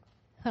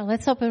Well,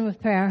 let's open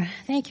with prayer.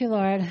 Thank you,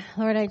 Lord.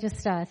 Lord, I just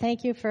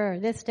thank you for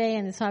this day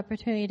and this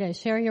opportunity to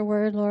share your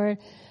word, Lord.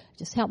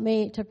 Just help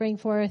me to bring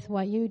forth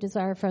what you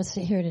desire for us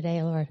to hear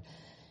today, Lord.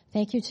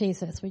 Thank you,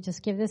 Jesus. We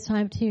just give this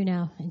time to you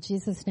now. In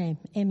Jesus' name,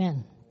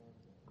 amen.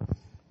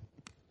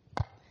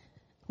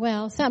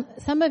 Well,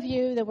 some of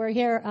you that were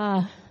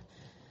here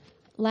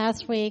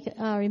last week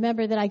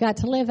remember that I got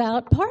to live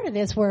out part of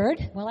this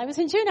word while I was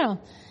in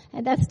Juneau.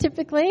 And that's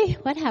typically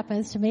what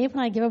happens to me. When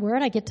I give a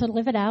word, I get to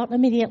live it out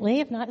immediately,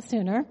 if not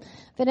sooner.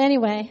 But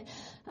anyway,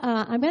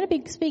 I'm going to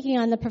be speaking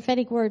on the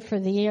prophetic word for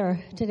the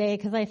year today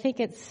because I think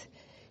it's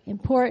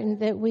important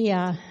that we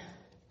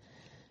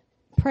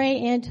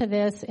pray into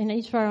this in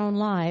each of our own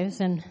lives.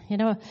 And, you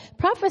know,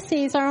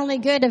 prophecies are only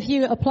good if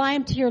you apply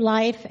them to your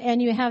life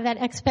and you have that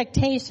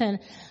expectation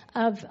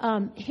of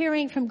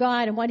hearing from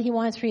God and what He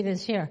wants for you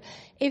this year.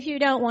 If you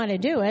don't want to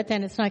do it,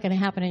 then it's not going to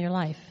happen in your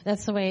life.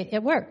 That's the way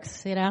it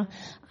works, you know.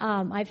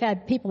 I've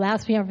had people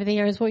ask me over the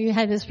years, well, you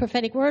had this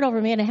prophetic word over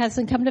me and it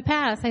hasn't come to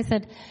pass. I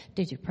said,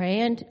 did you pray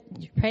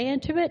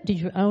into it? Did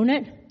you own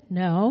it?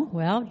 No.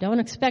 Well, don't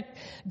expect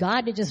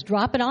God to just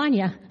drop it on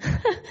you.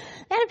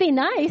 That'd be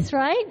nice,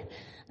 right?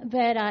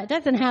 But it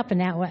doesn't happen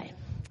that way.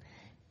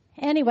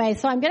 Anyway,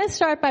 so I'm going to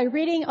start by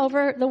reading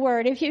over the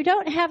word. If you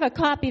don't have a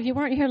copy, if you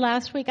weren't here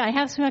last week, I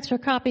have some extra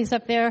copies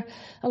up there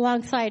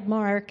alongside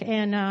Mark,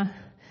 and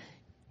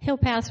he'll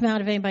pass them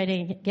out if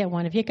anybody didn't get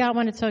one. If you got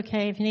one, it's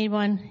okay. If you need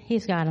one,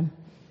 he's got them.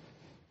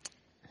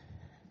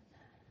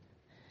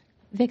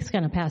 Vic's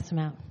going to pass them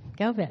out.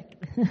 Go, Vic.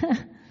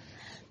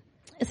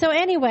 So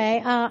anyway,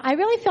 I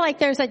really feel like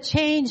there's a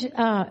change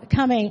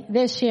coming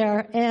this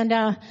year, and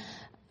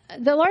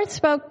the Lord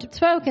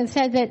spoke and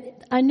said that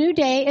a new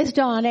day is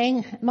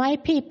dawning. My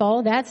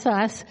people, that's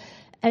us,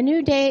 a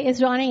new day is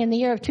dawning in the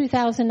year of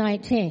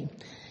 2019.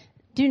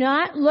 Do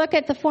not look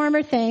at the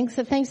former things,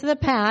 the things of the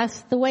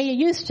past, the way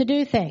you used to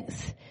do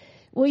things.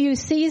 Will you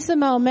seize the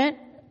moment?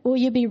 Will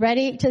you be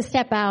ready to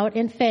step out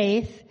in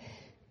faith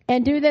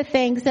and do the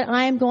things that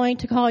I am going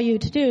to call you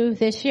to do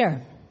this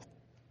year?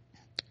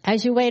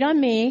 As you wait on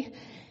me,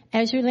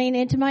 as you lean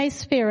into my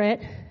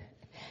spirit,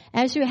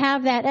 as you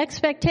have that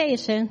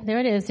expectation, there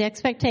it is, the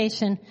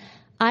expectation,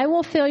 I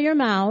will fill your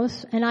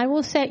mouths and I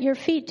will set your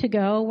feet to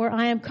go where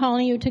I am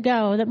calling you to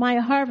go, that my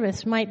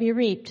harvest might be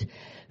reaped.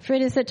 For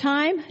it is the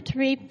time to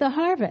reap the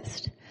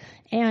harvest.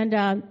 And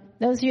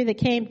those of you that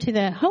came to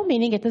the home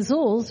meeting at the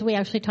Zools, we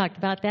actually talked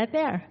about that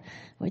there,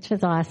 which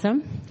was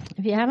awesome.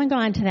 If you haven't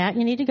gone to that,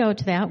 you need to go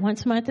to that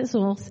once a month at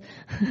Zools.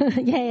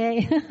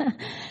 Yay.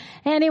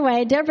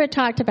 Anyway, Deborah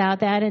talked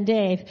about that and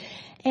Dave.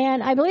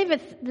 And I believe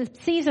it's the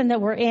season that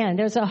we're in.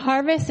 There's a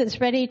harvest that's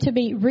ready to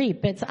be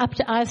reaped. It's up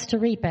to us to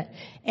reap it.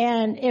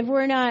 And if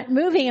we're not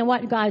moving in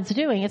what God's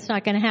doing, it's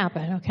not going to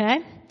happen, okay?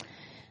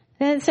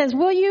 Then it says,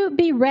 will you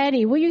be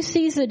ready? Will you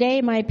seize the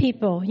day, my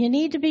people? You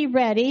need to be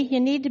ready. You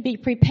need to be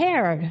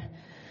prepared.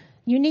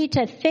 You need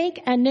to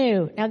think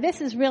anew. Now, this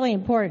is really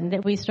important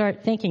that we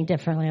start thinking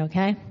differently,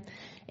 okay?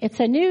 It's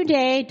a new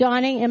day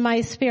dawning in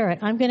my spirit.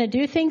 I'm going to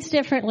do things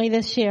differently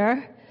this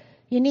year.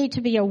 You need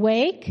to be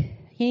awake.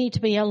 You need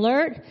to be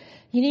alert.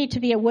 You need to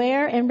be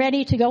aware and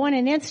ready to go in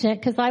an instant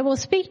because I will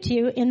speak to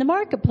you in the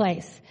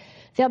marketplace.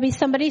 There'll be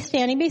somebody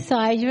standing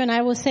beside you and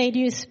I will say to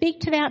you, speak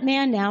to that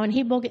man now and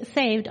he will get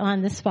saved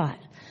on the spot.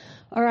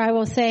 Or I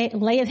will say,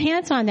 lay his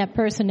hands on that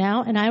person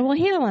now and I will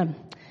heal him.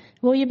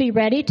 Will you be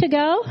ready to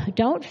go?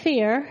 Don't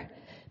fear.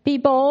 Be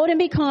bold and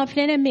be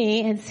confident in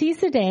me and seize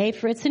the day,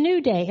 for it's a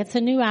new day. It's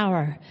a new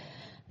hour.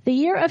 The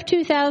year of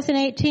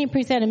 2018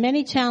 presented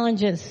many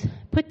challenges.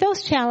 Put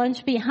those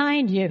challenges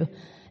behind you.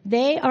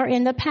 They are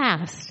in the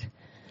past.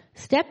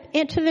 Step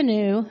into the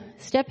new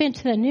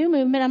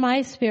movement of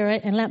my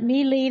spirit, and let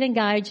me lead and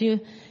guide you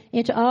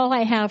into all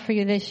I have for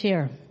you this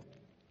year.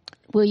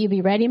 Will you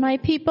be ready, my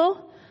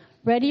people?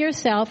 Ready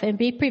yourself and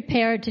be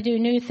prepared to do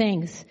new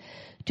things.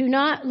 Do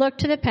not look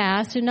to the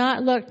past. Do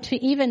not look to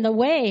even the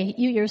way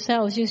you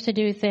yourselves used to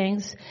do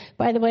things.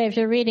 By the way, if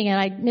you're reading it,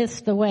 I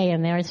missed the way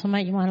in there, so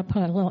you want to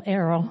put a little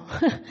arrow.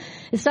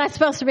 It's not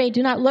supposed to read,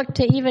 do not look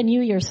to even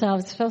you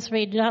yourselves. It's supposed to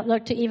read, do not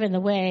look to even the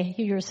way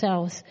you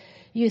yourselves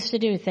used to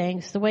do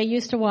things, the way you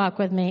used to walk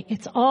with me.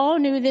 It's all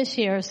new this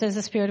year, says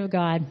the Spirit of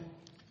God.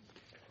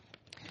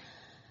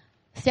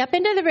 Step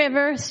into the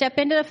river, step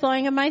into the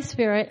flowing of my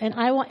Spirit, and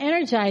I will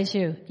energize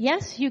you.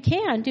 Yes, you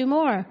can do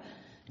more.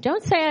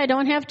 Don't say I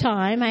don't have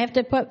time. I have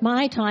to put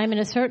my time in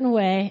a certain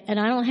way, and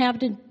I don't have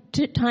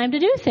time to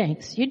do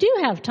things. You do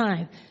have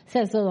time,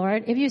 says the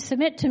Lord. If you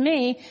submit to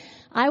me,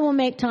 I will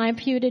make time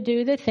for you to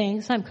do the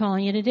things I'm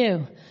calling you to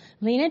do.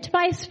 Lean into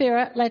my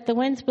Spirit. Let the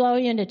winds blow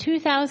you into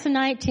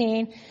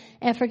 2019,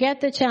 and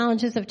forget the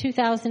challenges of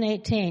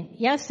 2018.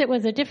 Yes, it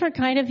was a different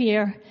kind of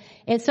year.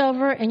 It's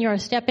over, and you're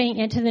stepping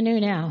into the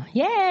new now.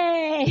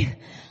 Yay!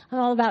 I'm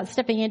all about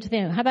stepping into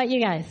the new. How about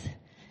you guys?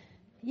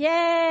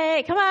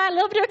 Yay! Come on, a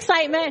little bit of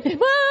excitement.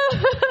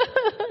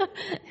 Woo!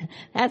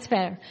 That's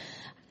better.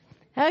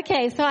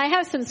 Okay, so I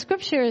have some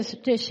scriptures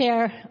to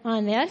share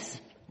on this.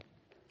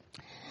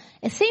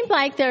 It seems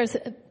like there's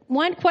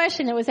one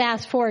question that was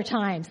asked 4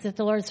 times that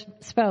the Lord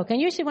spoke.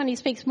 And usually when he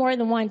speaks more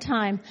than one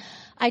time,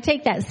 I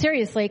take that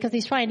seriously because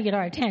he's trying to get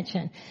our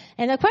attention.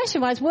 And the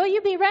question was, will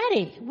you be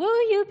ready?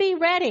 Will you be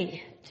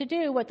ready to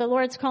do what the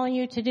Lord's calling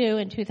you to do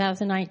in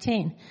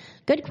 2019?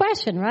 Good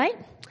question, right?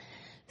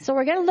 So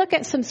we're going to look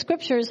at some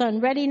scriptures on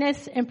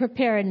readiness and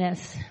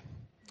preparedness.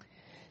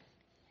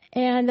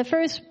 And the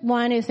first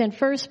one is in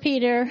 1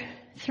 Peter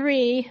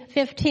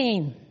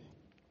 3:15.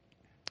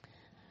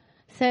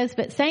 It says,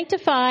 but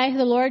sanctify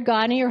the Lord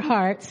God in your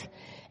hearts,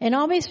 and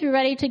always be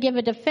ready to give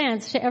a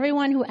defense to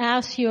everyone who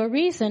asks you a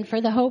reason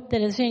for the hope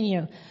that is in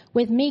you,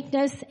 with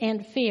meekness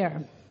and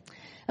fear.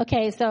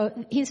 Okay,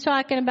 so he's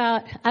talking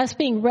about us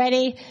being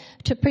ready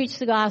to preach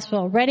the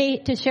gospel, ready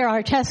to share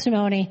our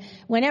testimony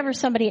whenever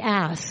somebody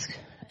asks.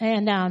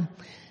 And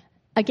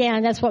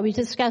again, that's what we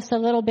discussed a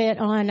little bit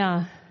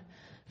on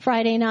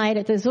Friday night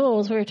at the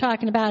Zools. We were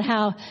talking about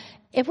how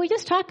if we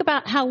just talk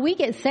about how we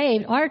get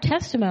saved, our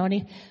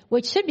testimony,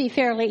 which should be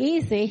fairly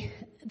easy,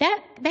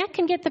 that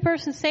can get the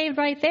person saved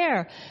right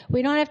there.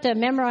 We don't have to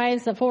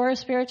memorize the 4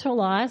 spiritual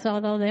laws,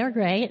 although they're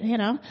great,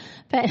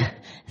 but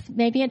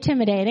maybe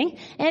intimidating.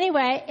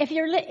 Anyway, if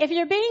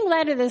you're being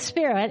led of the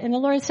Spirit and the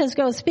Lord says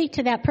go speak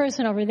to that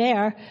person over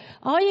there,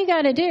 all you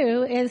got to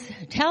do is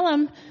tell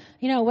them,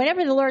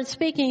 whatever the Lord's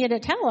speaking you to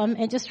tell them,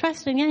 and just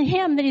trusting in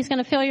Him that He's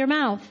going to fill your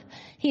mouth.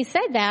 He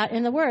said that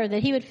in the Word,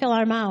 that He would fill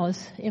our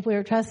mouths if we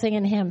were trusting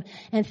in Him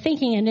and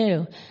thinking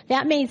anew.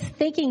 That means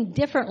thinking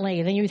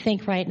differently than you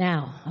think right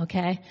now,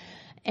 okay?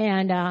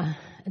 And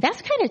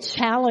that's kind of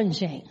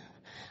challenging.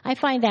 I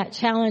find that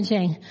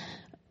challenging.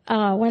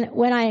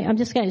 I'm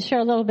just going to share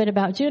a little bit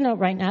about Juneau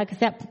right now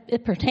because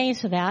it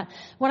pertains to that.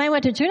 When I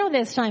went to Juneau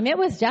this time, it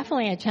was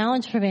definitely a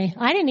challenge for me.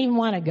 I didn't even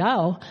want to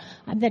go.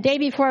 The day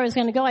before I was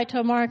going to go, I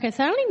told Mark, I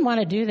said, I don't even want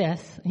to do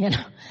this,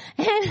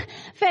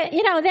 But,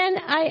 then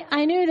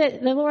I knew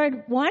that the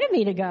Lord wanted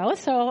me to go,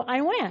 so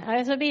I went. I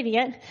was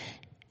obedient.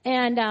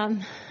 And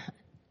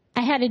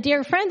I had a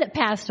dear friend that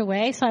passed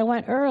away, so I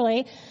went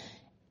early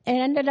and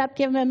ended up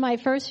giving him my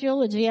first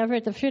eulogy ever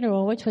at the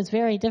funeral, which was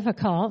very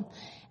difficult.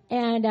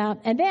 And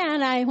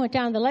then I went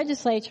down to the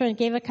legislature and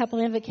gave a couple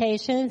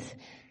invocations,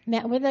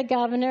 met with the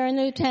governor and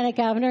the lieutenant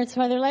governor and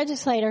some other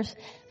legislators.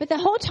 But the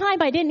whole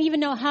time I didn't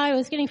even know how I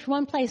was getting from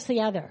one place to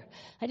the other.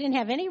 I didn't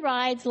have any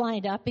rides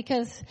lined up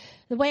because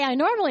the way I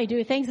normally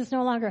do things is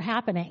no longer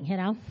happening,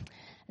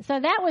 So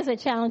that was a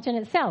challenge in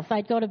itself.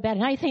 I'd go to bed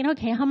and I'd think,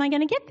 okay, how am I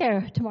going to get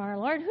there tomorrow,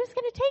 Lord? Who's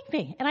going to take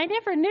me? And I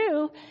never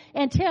knew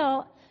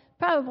until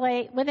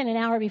probably within an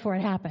hour before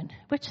it happened,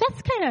 which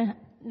that's kind of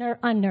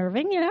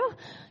unnerving,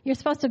 You're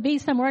supposed to be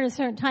somewhere at a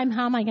certain time.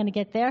 How am I going to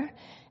get there?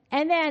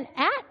 And then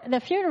at the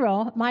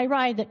funeral, my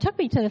ride that took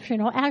me to the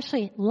funeral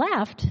actually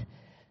left.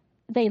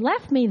 They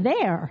left me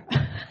there,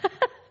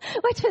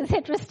 which was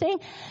interesting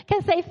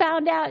because they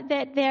found out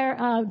that their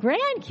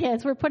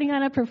grandkids were putting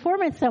on a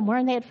performance somewhere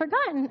and they had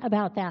forgotten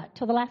about that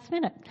till the last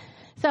minute.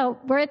 So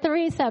we're at the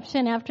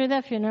reception after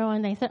the funeral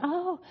and they said,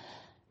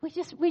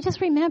 we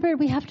just remembered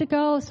we have to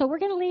go, so we're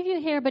going to leave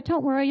you here, but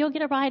don't worry, you'll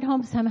get a ride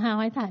home somehow.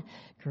 I thought,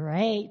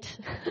 great.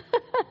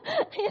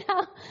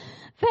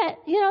 But,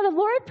 the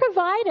Lord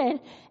provided.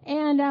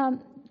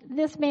 And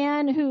this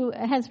man who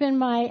has been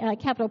my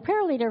Capital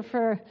Prayer leader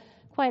for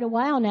quite a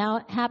while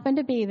now happened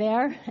to be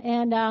there.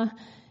 And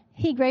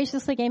he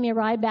graciously gave me a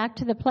ride back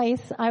to the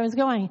place I was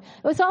going.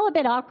 It was all a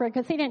bit awkward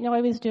because he didn't know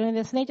I was doing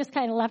this. And they just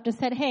kind of left and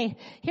said, hey,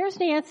 here's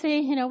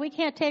Nancy. We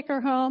can't take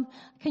her home.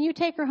 Can you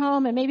take her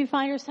home and maybe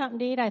find her something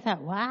to eat? I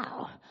thought,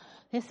 wow,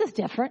 this is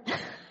different.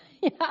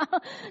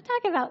 Talk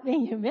about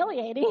being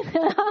humiliating.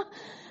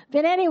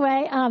 But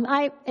anyway,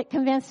 I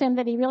convinced him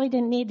that he really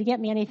didn't need to get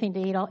me anything to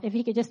eat. If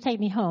he could just take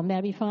me home,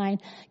 that'd be fine.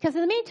 Because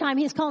in the meantime,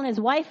 he's calling his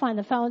wife on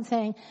the phone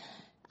saying,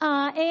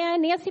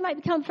 and Nancy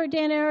might come for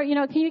dinner.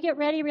 Can you get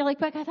ready really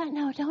quick? I thought,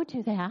 no, don't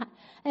do that.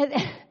 And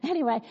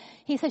anyway,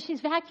 he said,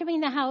 she's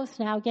vacuuming the house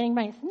now, getting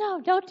ready. I said,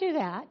 no, don't do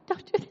that.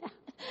 Don't do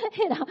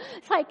that.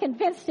 So I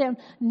convinced him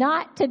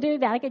not to do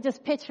that. I could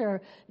just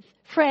picture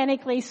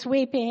frantically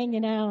sweeping,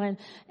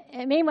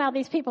 and meanwhile,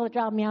 these people that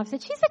dropped me off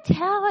said, she's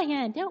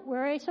Italian. Don't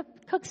worry. She'll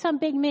cook some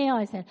big meal.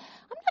 I said,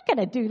 I'm not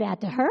going to do that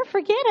to her.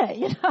 Forget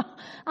it.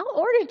 I'll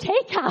order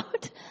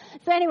takeout.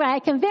 So anyway, I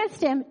convinced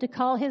him to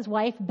call his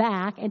wife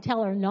back and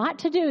tell her not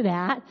to do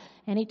that.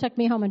 And he took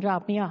me home and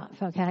dropped me off.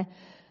 Okay.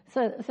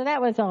 So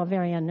that was all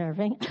very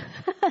unnerving.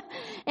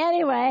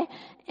 Anyway,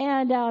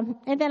 and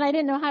then I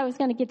didn't know how I was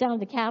going to get down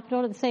to the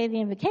Capitol to say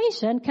the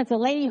invocation because the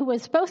lady who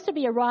was supposed to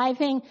be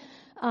arriving,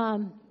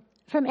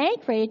 from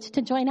Anchorage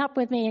to join up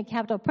with me in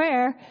Capital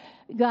Prayer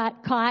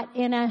got caught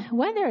in a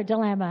weather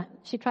dilemma.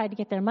 She tried to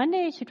get there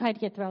Monday. She tried to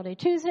get there all day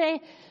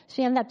Tuesday.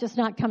 She ended up just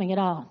not coming at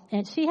all.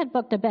 And she had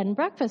booked a bed and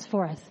breakfast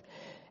for us.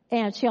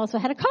 And she also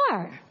had a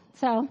car.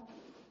 So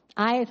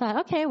I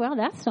thought, okay, well,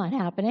 that's not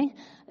happening.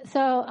 So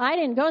I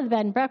didn't go to the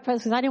bed and breakfast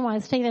because I didn't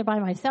want to stay there by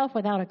myself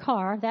without a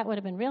car. That would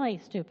have been really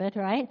stupid,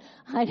 right?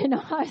 I didn't know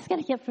how I was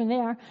going to get from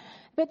there.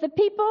 But the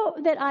people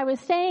that I was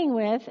staying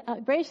with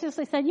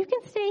graciously said, you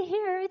can stay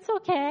here. It's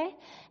okay.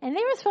 And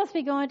they were supposed to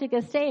be going to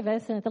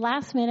Gustavus, and at the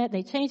last minute,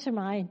 they changed their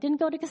mind, didn't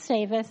go to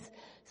Gustavus.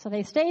 So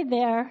they stayed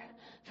there,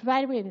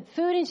 provided me with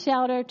food and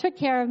shelter, took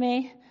care of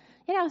me.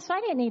 So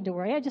I didn't need to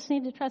worry. I just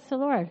needed to trust the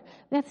Lord.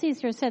 That's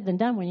easier said than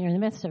done when you're in the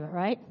midst of it,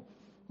 right?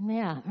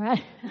 Yeah,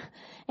 right.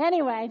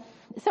 Anyway,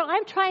 so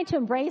I'm trying to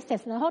embrace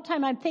this, and the whole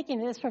time I'm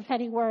thinking this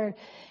prophetic word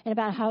and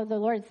about how the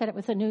Lord said it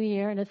was a new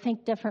year and to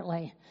think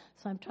differently.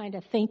 So I'm trying to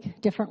think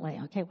differently.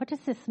 Okay, what does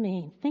this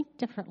mean? Think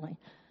differently.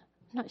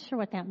 I'm not sure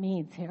what that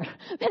means here.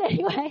 But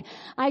anyway,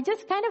 I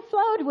just kind of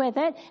flowed with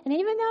it, and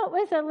even though it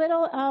was a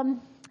little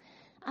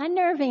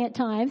unnerving at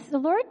times, the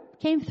Lord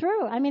came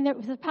through. I mean, there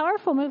was a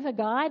powerful move of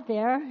God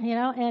there,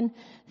 and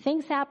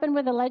things happened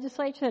with the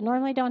legislature that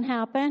normally don't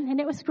happen, and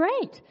it was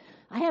great.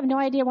 I have no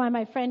idea why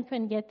my friend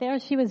couldn't get there.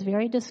 She was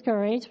very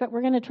discouraged, but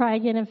we're going to try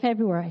again in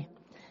February.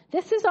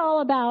 This is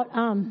all about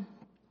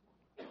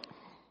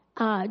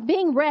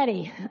being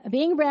ready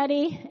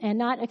and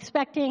not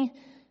expecting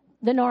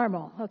the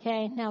normal,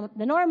 okay? Now,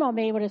 the normal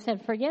me would have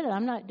said, forget it,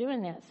 I'm not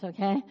doing this,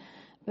 okay?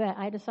 But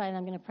I decided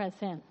I'm going to press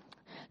in.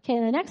 Okay,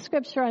 the next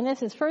scripture on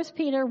this is 1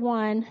 Peter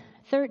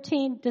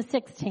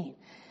 1:13-16.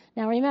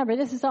 Now remember,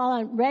 this is all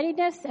on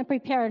readiness and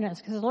preparedness,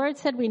 because the Lord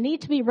said we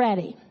need to be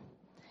ready.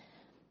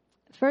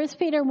 1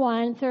 Peter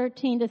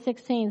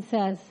 1:13-16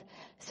 says,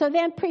 so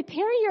then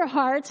prepare your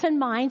hearts and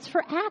minds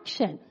for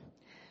action.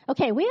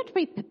 Okay, we have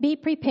to be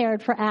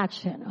prepared for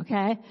action,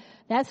 okay?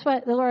 That's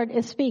what the Lord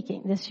is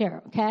speaking this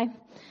year, okay?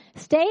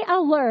 Stay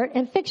alert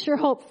and fix your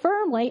hope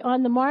firmly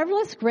on the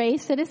marvelous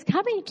grace that is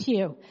coming to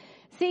you.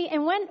 See,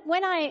 and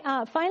when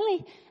I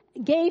finally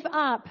gave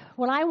up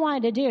what I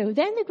wanted to do,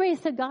 then the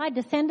grace of God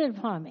descended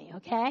upon me,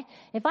 okay?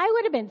 If I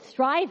would have been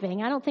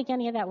striving, I don't think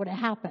any of that would have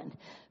happened.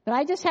 But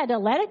I just had to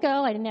let it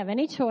go. I didn't have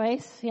any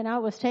choice. It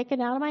was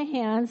taken out of my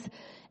hands,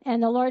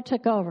 and the Lord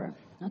took over,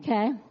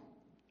 okay?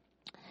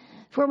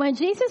 For when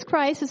Jesus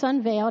Christ is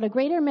unveiled, a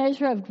greater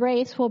measure of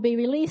grace will be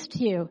released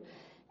to you.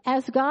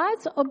 As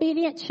God's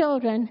obedient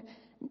children,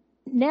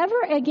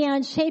 never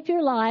again shape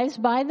your lives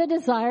by the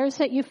desires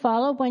that you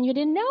followed when you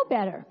didn't know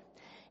better.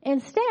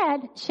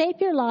 Instead, shape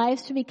your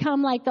lives to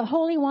become like the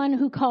Holy One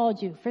who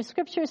called you. For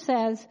Scripture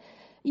says,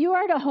 you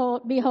are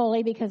to be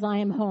holy because I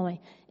am holy.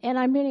 And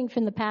I'm reading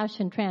from the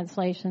Passion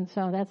Translation,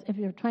 so that's, if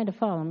you're trying to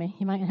follow me,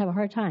 you might have a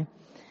hard time.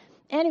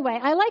 Anyway,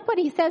 I like what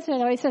he says there,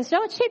 though. He says,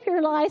 don't shape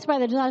your lives by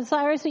the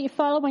desires that you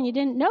followed when you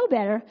didn't know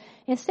better.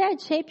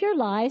 Instead, shape your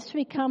lives to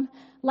become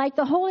like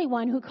the Holy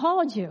One who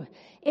called you.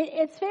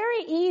 It's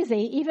very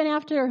easy, even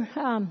after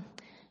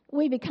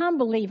we become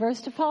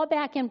believers, to fall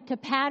back into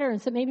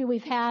patterns that maybe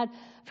we've had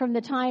from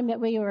the time that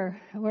we were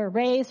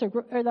raised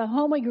or the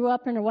home we grew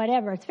up in or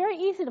whatever. It's very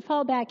easy to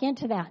fall back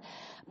into that.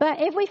 But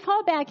if we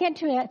fall back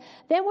into it,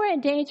 then we're in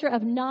danger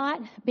of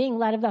not being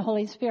led of the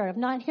Holy Spirit, of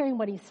not hearing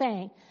what he's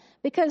saying,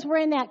 because we're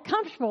in that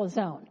comfortable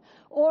zone.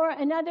 Or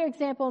another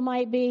example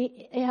might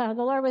be, the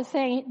Lord was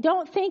saying,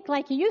 don't think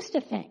like you used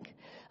to think.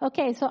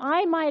 Okay, so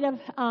I might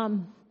have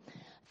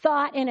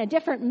thought in a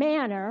different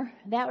manner.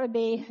 That would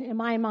be, in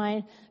my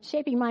mind,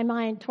 shaping my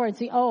mind towards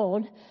the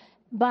old.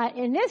 But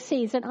in this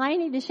season, I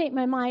need to shape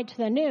my mind to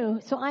the new.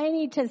 So I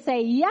need to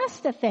say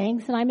yes to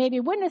things that I maybe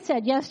wouldn't have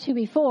said yes to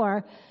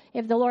before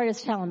if the Lord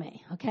is telling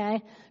me.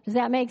 Okay? Does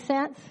that make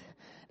sense?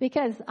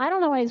 Because I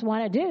don't always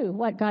want to do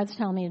what God's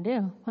telling me to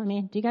do. I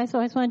mean, do you guys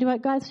always want to do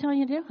what God's telling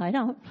you to do? I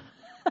don't.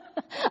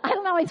 I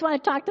don't always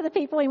want to talk to the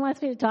people he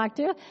wants me to talk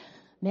to.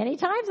 Many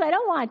times I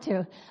don't want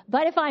to.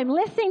 But if I'm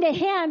listening to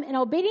him and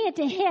obedient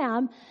to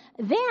him,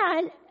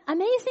 then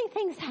amazing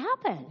things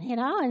happen,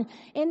 and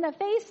in the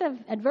face of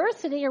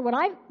adversity or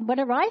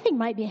whatever I think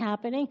might be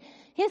happening,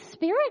 his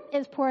Spirit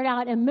is poured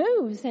out and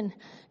moves, and,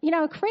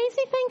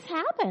 crazy things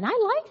happen.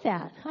 I like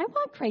that. I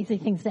want crazy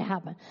things to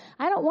happen.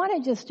 I don't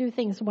want to just do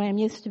things the way I'm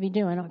used to be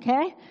doing,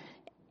 okay?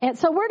 And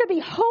so we're to be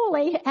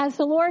holy as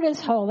the Lord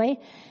is holy,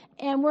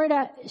 and we're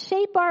to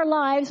shape our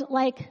lives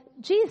like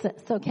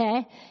Jesus,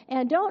 okay?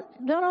 And don't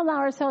allow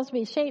ourselves to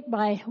be shaped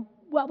by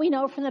what we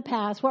know from the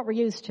past, what we're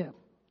used to.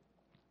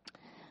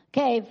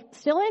 Okay,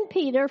 still in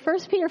Peter, 1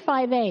 Peter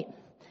 5:8.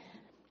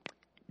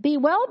 Be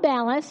well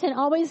balanced and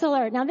always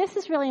alert. Now this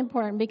is really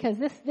important because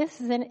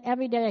this is an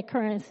everyday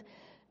occurrence.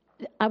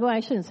 Well, I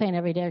shouldn't say an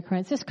everyday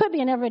occurrence. This could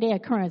be an everyday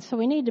occurrence, so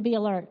we need to be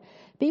alert.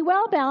 Be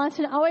well balanced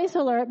and always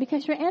alert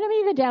because your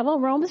enemy, the devil,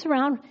 roams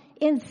around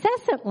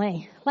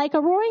incessantly like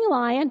a roaring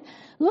lion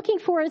looking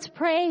for its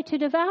prey to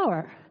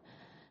devour.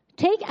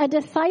 Take a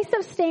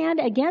decisive stand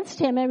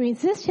against him and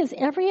resist his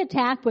every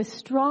attack with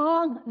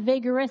strong,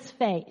 vigorous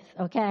faith,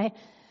 okay?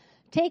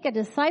 Take a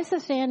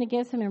decisive stand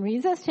against him and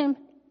resist him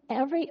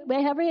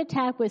every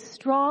attack with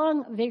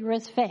strong,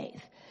 vigorous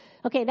faith.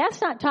 Okay, that's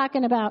not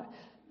talking about,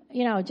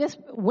 just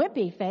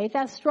wimpy faith.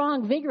 That's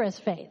strong, vigorous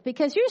faith.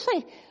 Because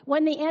usually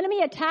when the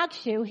enemy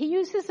attacks you, he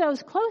uses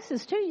those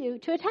closest to you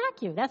to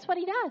attack you. That's what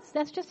he does.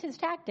 That's just his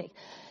tactic.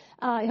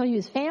 He'll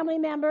use family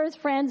members,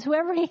 friends,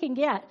 whoever he can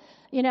get,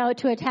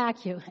 to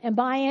attack you and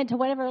buy into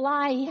whatever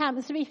lie he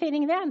happens to be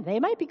feeding them. They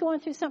might be going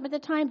through something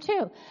at the time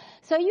too.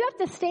 So you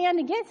have to stand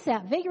against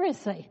that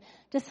vigorously,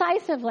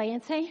 decisively,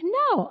 and say,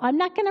 no, I'm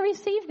not going to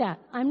receive that.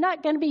 I'm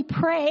not going to be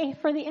prey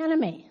for the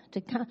enemy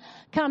to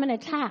come and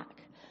attack.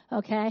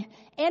 Okay?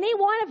 Any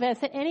one of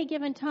us at any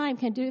given time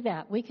can do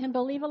that. We can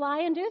believe a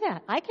lie and do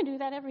that. I can do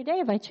that every day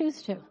if I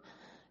choose to.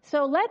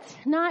 So let's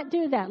not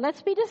do that.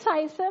 Let's be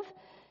decisive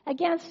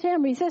against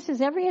him. Resist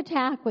his every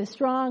attack with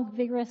strong,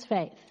 vigorous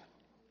faith.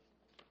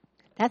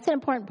 That's an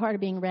important part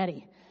of being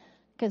ready.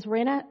 Because we're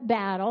in a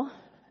battle.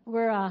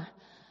 We're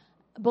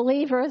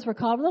believers. We're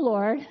called to the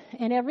Lord.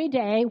 And every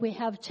day we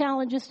have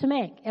challenges to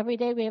make. Every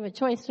day we have a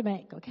choice to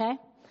make. Okay?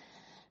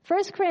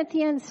 1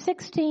 Corinthians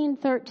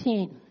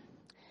 16:13.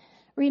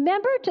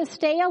 Remember to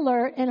stay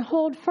alert and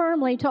hold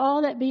firmly to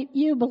all that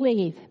you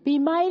believe. Be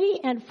mighty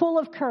and full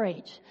of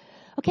courage.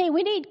 Okay,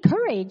 we need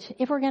courage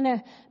if we're going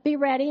to be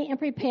ready and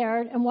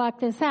prepared and walk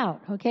this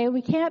out. Okay,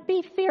 we can't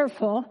be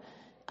fearful.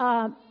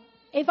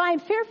 If I'm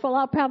fearful,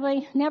 I'll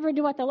probably never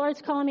do what the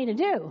Lord's calling me to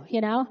do,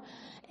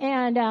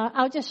 and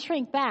I'll just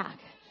shrink back.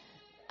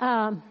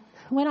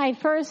 When I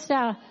first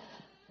got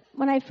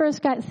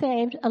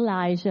saved,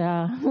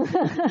 Elijah,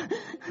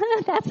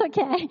 that's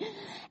okay.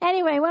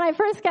 Anyway, when I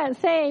first got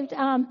saved,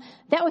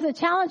 that was a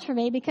challenge for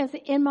me because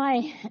in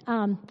my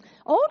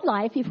old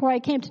life, before I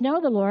came to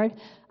know the Lord,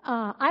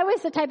 I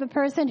was the type of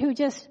person who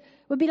just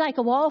would be like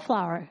a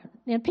wallflower.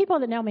 And people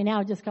that know me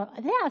now just go,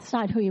 yeah, that's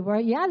not who you were.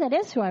 Yeah, that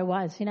is who I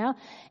was,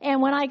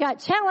 And when I got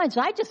challenged,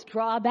 I just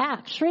draw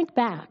back, shrink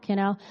back,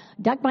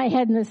 duck my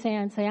head in the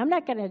sand, say, I'm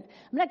not going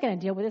to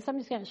deal with this. I'm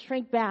just going to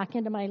shrink back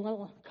into my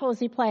little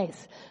cozy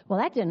place. Well,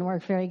 that didn't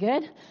work very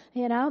good,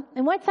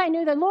 And once I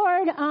knew the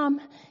Lord,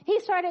 he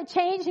started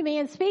changing me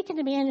and speaking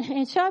to me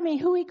and showing me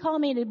who he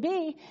called me to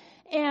be.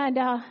 And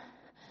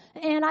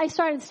I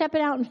started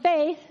stepping out in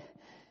faith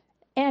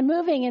and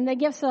moving in the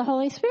gifts of the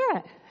Holy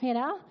Spirit,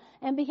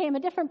 and became a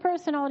different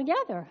person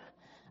altogether.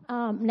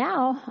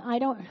 Now I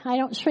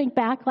don't shrink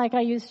back like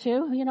I used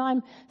to.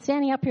 I'm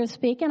standing up here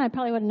speaking. I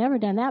probably would have never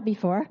done that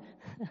before.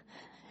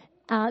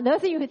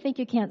 Those of you who think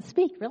you can't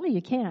speak, really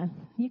you can.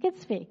 You can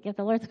speak if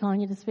the Lord's calling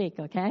you to speak,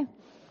 okay?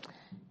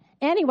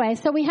 Anyway,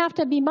 so we have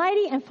to be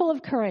mighty and full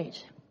of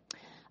courage.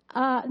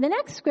 The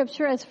next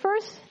scripture is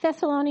 1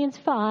 Thessalonians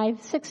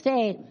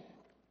 5:6-8.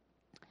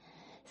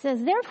 It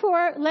says,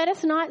 therefore, let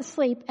us not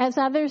sleep as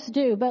others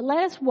do, but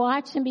let us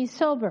watch and be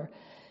sober.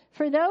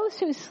 For those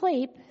who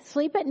sleep,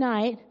 sleep at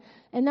night,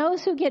 and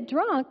those who get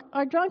drunk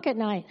are drunk at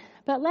night.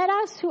 But let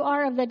us who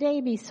are of the day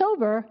be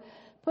sober,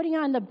 putting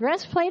on the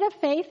breastplate of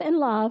faith and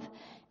love,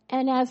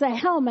 and as a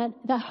helmet,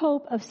 the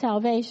hope of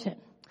salvation.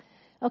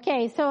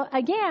 Okay, so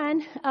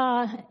again,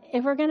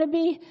 if we're going to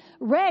be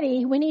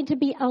ready, we need to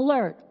be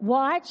alert.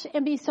 Watch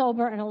and be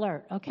sober and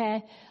alert,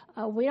 okay?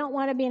 We don't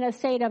want to be in a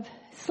state of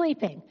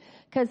sleeping.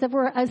 Because if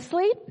we're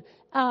asleep,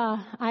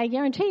 I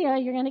guarantee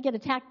you're going to get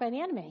attacked by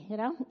the enemy,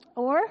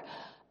 Or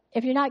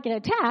if you're not getting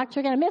attacked,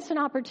 you're going to miss an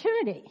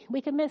opportunity.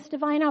 We can miss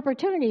divine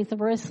opportunities if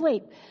we're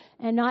asleep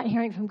and not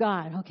hearing from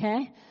God,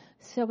 okay?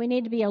 So we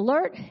need to be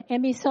alert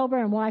and be sober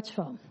and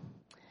watchful.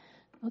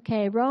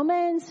 Okay,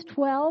 Romans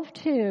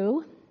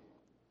 12:2.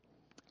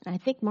 I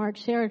think Mark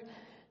shared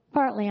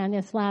partly on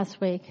this last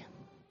week.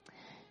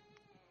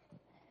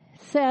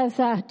 Says,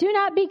 do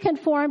not be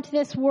conformed to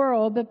this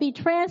world, but be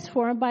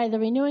transformed by the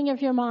renewing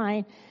of your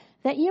mind,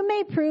 that you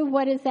may prove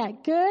what is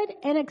that good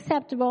and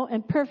acceptable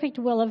and perfect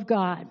will of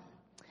God.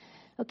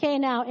 Okay,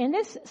 now in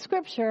this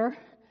scripture,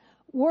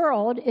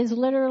 world is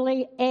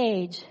literally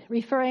age,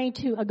 referring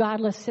to a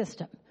godless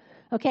system.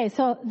 Okay,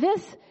 so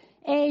this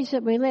age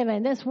that we live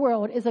in, this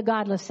world, is a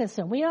godless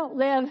system. We don't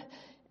live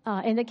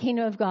in the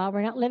kingdom of God.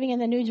 We're not living in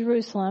the New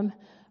Jerusalem.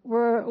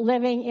 We're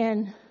living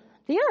in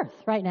the earth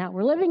right now.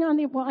 We're living on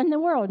the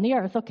world, in the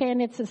earth, okay?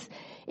 And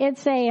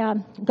it's a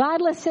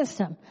godless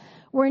system.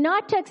 We're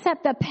not to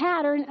accept the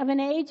pattern of an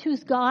age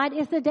whose God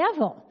is the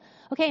devil.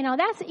 Okay, now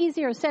that's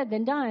easier said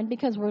than done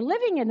because we're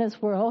living in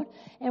this world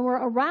and we're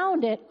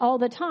around it all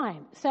the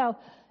time. So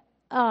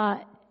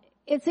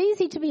it's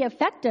easy to be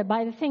affected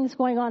by the things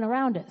going on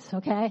around us,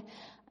 okay?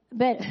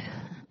 But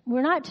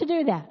we're not to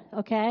do that,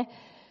 okay?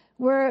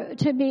 We're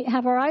to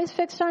have our eyes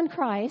fixed on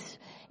Christ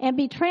and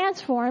be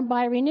transformed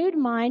by a renewed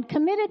mind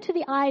committed to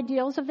the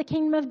ideals of the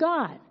kingdom of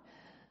God.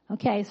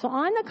 Okay, so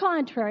on the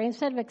contrary,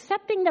 instead of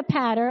accepting the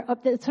pattern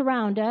that's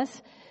around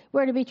us,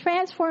 we're to be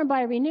transformed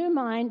by a renewed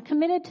mind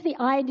committed to the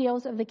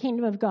ideals of the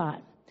kingdom of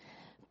God.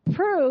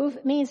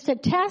 Prove means to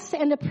test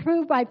and to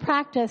prove by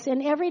practice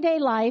in everyday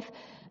life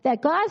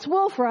that God's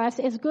will for us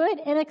is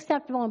good and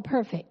acceptable and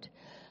perfect.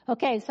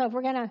 Okay, so if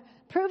we're going to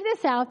prove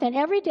this out, then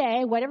every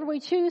day, whatever we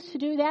choose to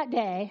do that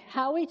day,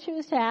 how we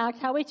choose to act,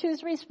 how we choose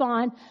to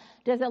respond,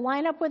 does it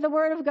line up with the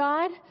Word of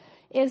God?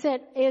 Is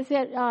it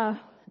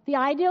the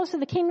ideals of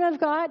the kingdom of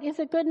God? Is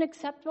it good and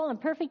acceptable and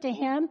perfect to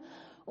Him?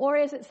 Or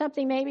is it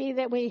something maybe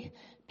that we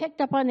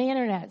picked up on the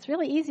internet? It's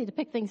really easy to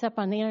pick things up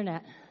on the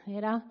internet,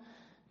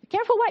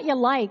 careful what you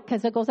like,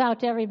 because it goes out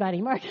to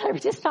everybody. Mark and I were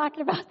just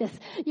talking about this.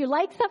 You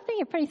like something,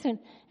 and pretty soon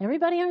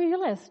everybody on your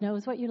list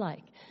knows what you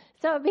like.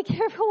 So be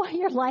careful what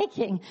you're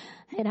liking,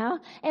 you know.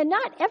 And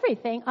not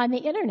everything on the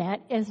internet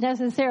is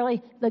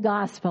necessarily the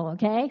gospel,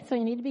 okay? So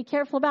you need to be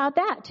careful about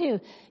that too.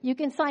 You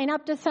can sign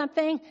up to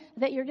something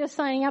that you're just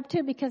signing up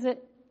to because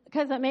it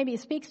maybe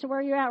speaks to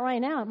where you're at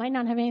right now. It might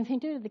not have anything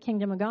to do with the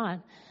kingdom of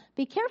God.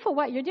 Be careful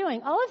what you're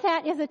doing. All of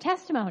that is a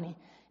testimony.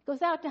 It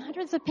goes out to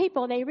hundreds of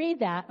people. They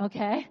read that,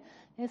 okay?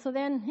 And so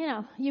then, you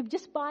know, you've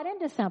just bought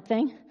into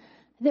something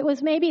that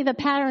was maybe the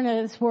pattern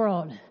of this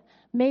world,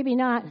 maybe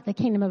not the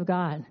kingdom of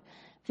God.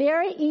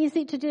 Very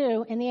easy to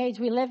do in the age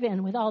we live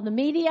in with all the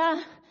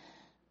media,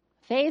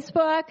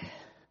 Facebook,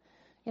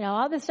 you know,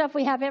 all the stuff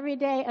we have every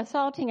day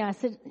assaulting us.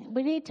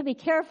 We need to be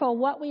careful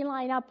what we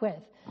line up with.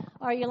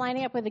 Are you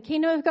lining up with the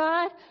kingdom of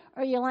God,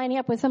 or are you lining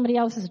up with somebody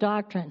else's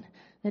doctrine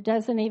that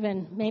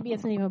maybe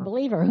isn't even a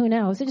believer? Who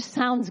knows? It just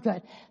sounds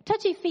good.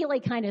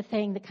 Touchy-feely kind of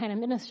thing that kind of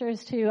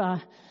ministers to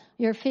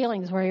your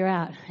feelings where you're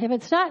at. If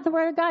it's not the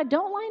word of God,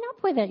 don't line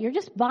up with it. You're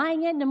just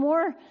buying into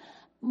more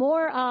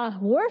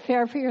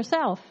warfare for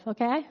yourself,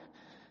 okay?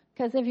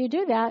 Because if you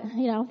do that,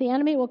 you know, the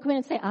enemy will come in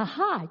and say,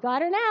 aha, I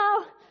got her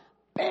now.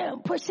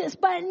 Boom, push this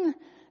button.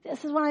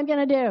 This is what I'm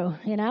going to do,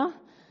 you know?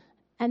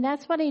 And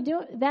that's what he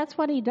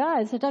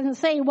does. It doesn't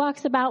say he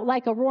walks about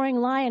like a roaring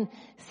lion,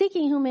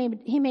 seeking whom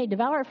he may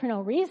devour for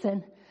no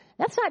reason.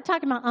 That's not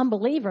talking about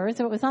unbelievers.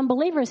 If it was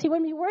unbelievers, he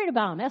wouldn't be worried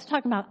about them. That's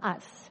talking about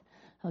us,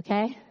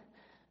 okay?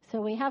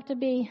 So we have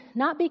to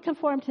not be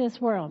conformed to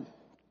this world.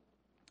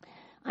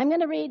 I'm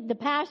going to read the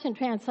Passion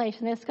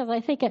Translation of this because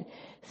I think it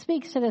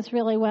speaks to this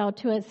really well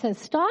too. It says,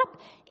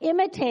 stop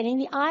imitating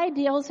the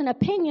ideals and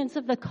opinions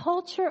of the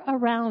culture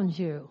around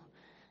you.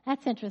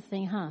 That's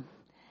interesting, huh?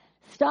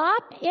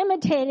 Stop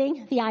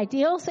imitating the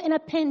ideals and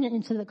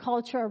opinions of the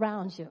culture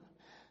around you.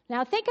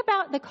 Now think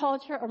about the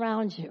culture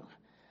around you.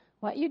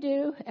 What you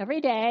do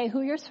every day,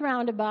 who you're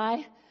surrounded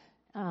by,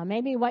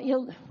 maybe what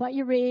you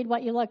read,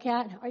 what you look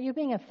at. Are you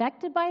being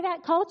affected by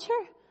that culture?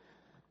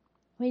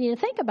 We need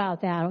to think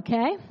about that,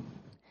 okay?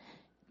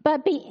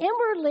 But be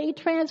inwardly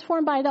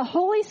transformed by the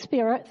Holy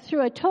Spirit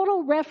through a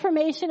total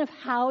reformation of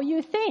how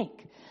you think.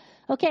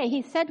 Okay,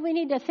 he said we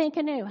need to think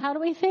anew. How do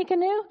we think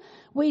anew?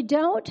 We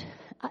don't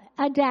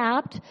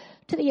adapt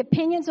to the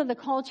opinions of the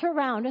culture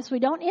around us. We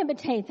don't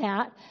imitate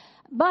that.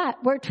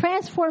 But we're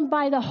transformed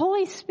by the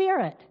Holy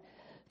Spirit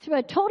through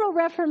a total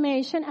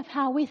reformation of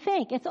how we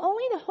think. It's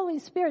only the Holy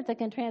Spirit that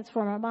can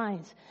transform our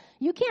minds.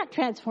 You can't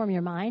transform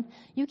your mind.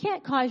 You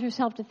can't cause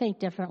yourself to think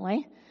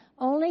differently.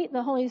 Only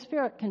the Holy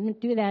Spirit can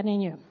do that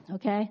in you,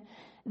 okay?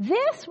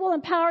 This will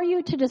empower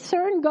you to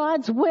discern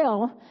God's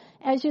will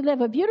as you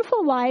live a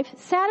beautiful life,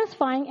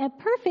 satisfying and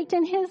perfect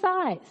in His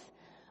eyes.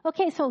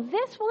 Okay, so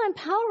this will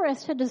empower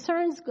us to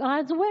discern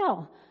God's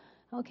will,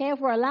 okay? If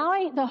we're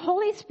allowing the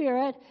Holy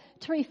Spirit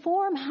to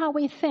reform how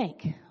we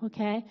think,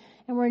 okay?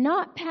 And we're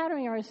not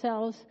patterning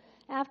ourselves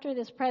after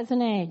this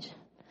present age.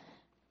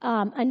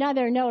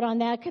 Another note on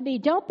that could be,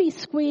 don't be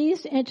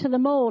squeezed into the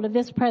mold of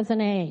this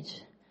present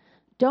age.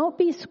 Don't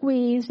be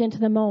squeezed into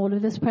the mold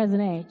of this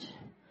present age.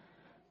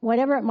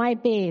 Whatever it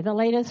might be, the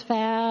latest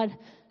fad,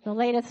 the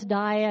latest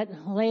diet,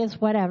 the latest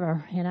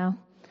whatever, you know.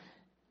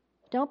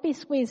 Don't be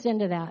squeezed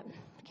into that,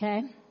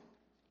 okay?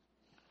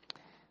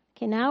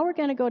 Okay, now we're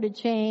going to go to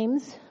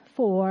James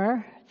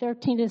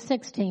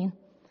 4:13-16.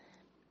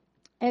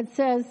 It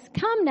says,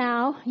 come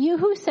now, you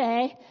who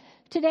say,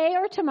 today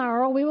or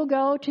tomorrow we will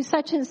go to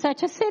such and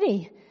such a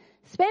city,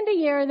 spend a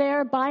year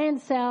there, buy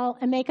and sell,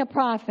 and make a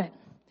profit.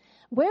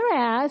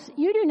 Whereas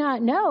you do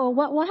not know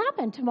what will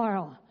happen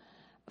tomorrow.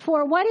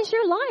 For what is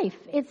your life?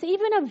 It's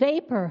even a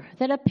vapor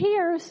that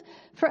appears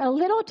for a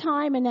little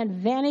time and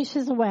then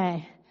vanishes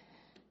away.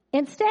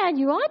 Instead,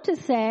 you ought to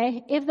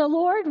say, if the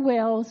Lord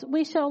wills,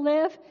 we shall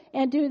live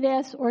and do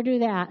this or do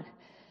that.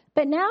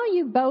 But now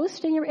you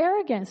boast in your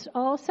arrogance.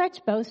 All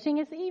such boasting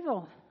is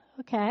evil.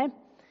 Okay?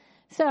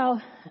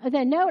 So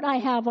the note I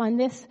have on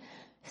this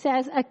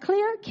says, a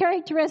clear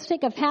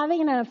characteristic of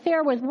having an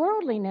affair with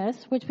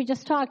worldliness, which we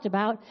just talked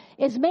about,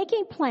 is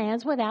making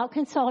plans without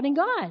consulting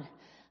God.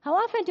 How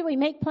often do we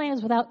make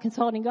plans without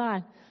consulting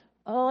God?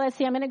 Oh, let's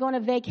see, I'm going to go on a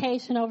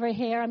vacation over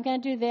here. I'm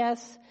going to do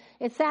this.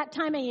 It's that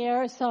time of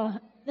year, so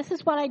this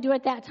is what I do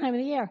at that time of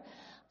the year.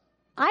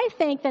 I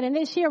think that in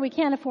this year we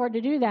can't afford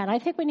to do that. I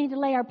think we need to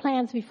lay our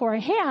plans before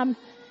Him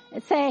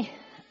and say,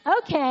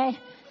 okay,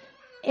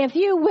 if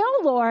you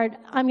will, Lord,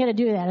 I'm going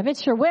to do that. If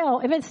it's your will.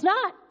 If it's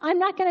not, I'm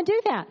not going to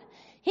do that.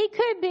 He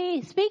could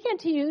be speaking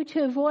to you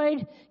to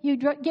avoid you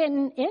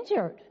getting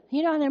injured.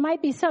 You know, and there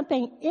might be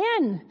something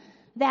in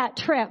that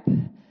trip,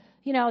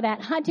 you know,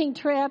 that hunting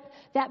trip,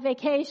 that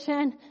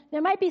vacation.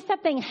 There might be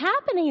something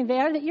happening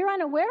there that you're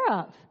unaware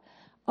of.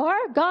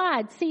 Our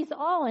God sees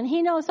all, and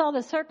He knows all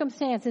the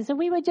circumstances. And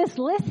we would just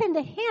listen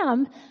to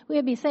Him, we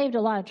would be saved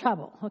a lot of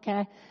trouble,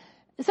 okay?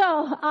 So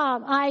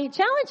I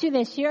challenge you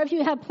this year, if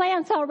you have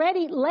plans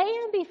already, lay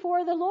them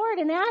before the Lord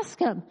and ask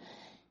Him,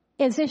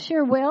 is this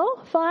your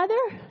will, Father,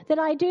 that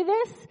I do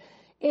this?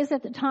 Is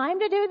it the time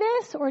to do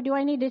this, or do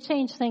I need to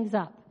change things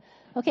up?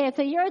 Okay, it's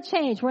a year of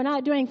change. We're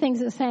not doing things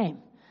the same.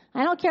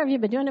 I don't care if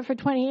you've been doing it for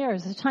 20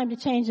 years. It's time to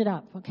change it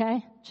up,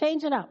 okay?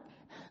 Change it up.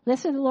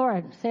 Listen to the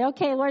Lord. Say,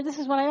 okay, Lord, this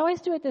is what I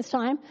always do at this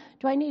time.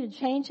 Do I need to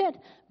change it?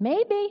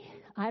 Maybe.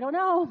 I don't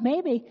know.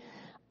 Maybe.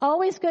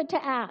 Always good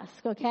to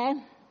ask, okay?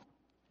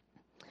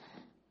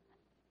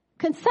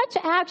 Such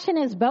action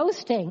is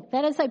boasting.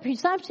 That is a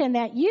presumption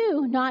that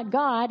you, not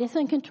God, is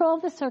in control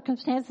of the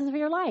circumstances of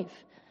your life.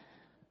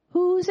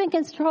 Who's in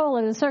control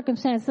of the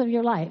circumstances of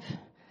your life?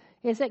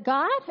 Is it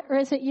God or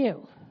is it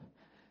you?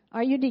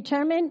 Are you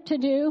determined to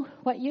do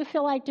what you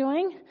feel like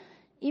doing,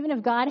 even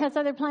if God has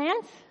other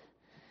plans?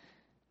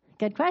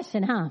 Good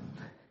question, huh?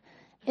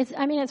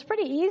 It's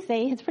pretty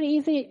easy. It's pretty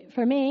easy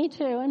for me,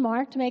 too, and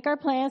Mark, to make our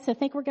plans, to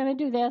think we're going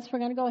to do this, we're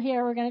going to go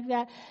here, we're going to do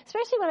that.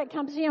 Especially when it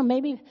comes to,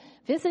 maybe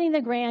visiting the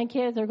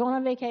grandkids or going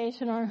on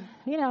vacation or,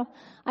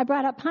 I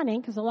brought up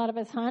hunting because a lot of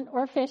us hunt,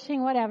 or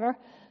fishing, whatever.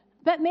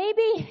 But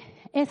maybe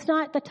it's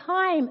not the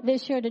time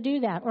this year to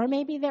do that. Or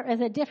maybe there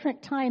is a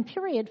different time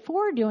period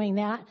for doing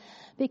that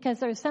because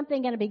there's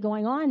something going to be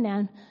going on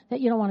then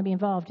that you don't want to be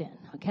involved in,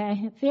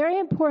 okay? Very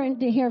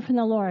important to hear from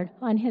the Lord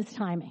on His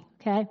timing,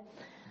 okay?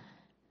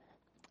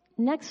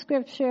 Next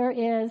scripture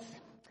is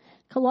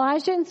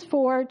Colossians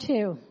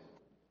 4:2.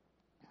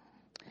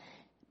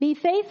 Be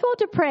faithful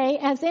to pray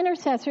as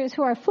intercessors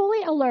who are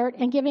fully alert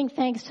and giving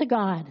thanks to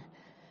God.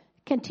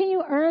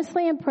 Continue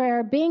earnestly in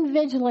prayer, being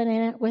vigilant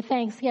in it with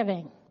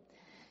thanksgiving.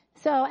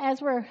 So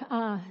as we're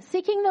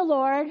seeking the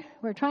Lord,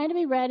 we're trying to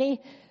be ready,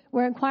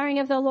 we're inquiring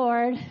of the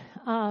Lord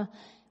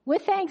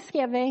with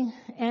thanksgiving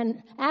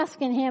and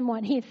asking Him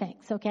what He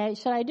thinks, okay?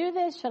 Should I do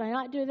this? Should I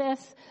not do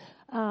this?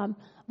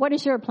 What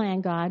is your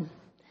plan, God?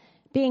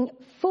 Being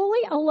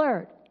fully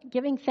alert,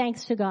 giving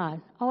thanks to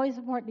God. Always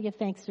important to give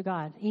thanks to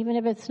God, even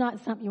if it's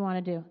not something you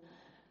want to do.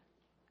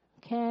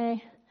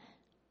 Okay?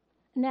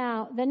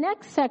 Now, the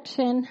next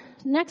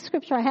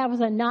scripture I have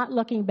is a not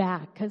looking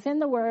back, because in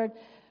the Word,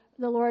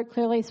 the Lord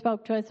clearly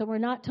spoke to us that we're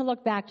not to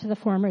look back to the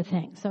former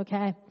things,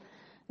 okay?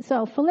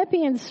 So,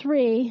 Philippians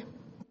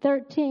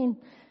 3:13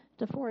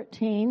 to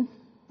 14,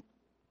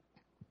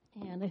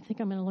 and I think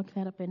I'm going to look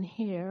that up in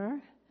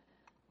here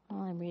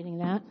while I'm reading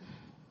that.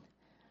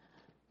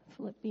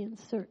 Philippians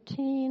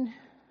 3:13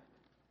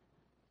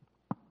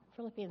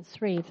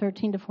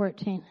 to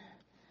 14.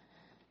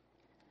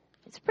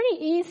 It's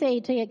pretty easy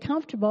to get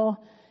comfortable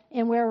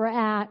in where we're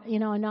at,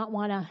 and not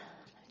want to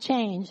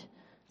change.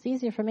 It's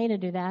easier for me to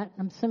do that.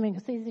 I'm assuming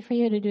it's easy for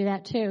you to do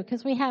that too,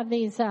 because we have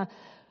these,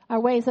 our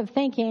ways of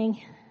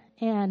thinking,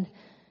 and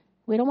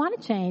we don't want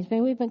to change.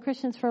 Maybe we've been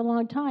Christians for a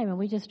long time, and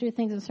we just do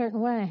things a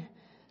certain way.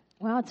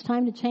 Well, it's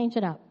time to change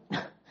it up.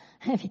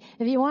 If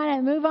you want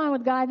to move on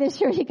with God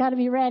this year, you got to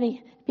be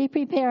ready. Be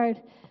prepared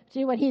to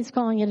do what He's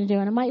calling you to do,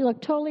 and it might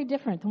look totally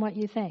different than what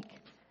you think.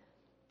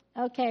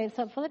 Okay,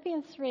 so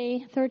Philippians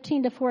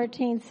 3:13 to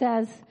 14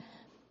 says,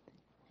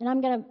 and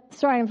I'm going to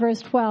start in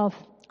verse 12.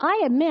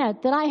 I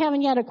admit that I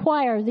haven't yet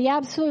acquired the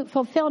absolute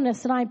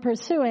fulfillment that I'm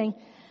pursuing,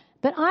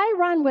 but I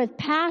run with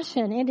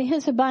passion into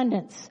His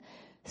abundance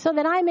so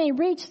that I may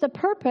reach the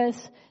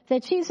purpose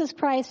that Jesus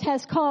Christ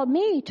has called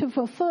me to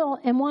fulfill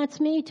and wants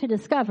me to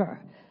discover.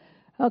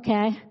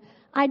 Okay,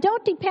 I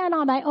don't depend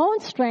on my own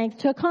strength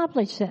to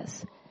accomplish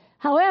this.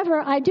 However,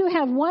 I do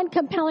have one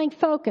compelling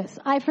focus.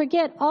 I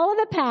forget all of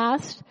the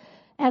past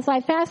as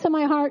I fasten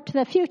my heart to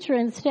the future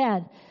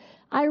instead.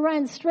 I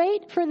run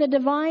straight for the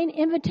divine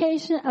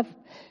invitation of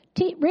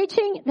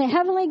reaching the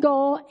heavenly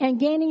goal and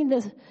gaining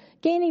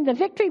the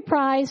victory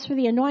prize through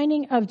the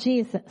anointing of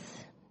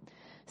Jesus.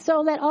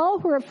 So that all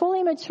who are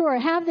fully mature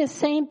have this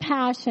same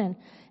passion.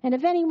 And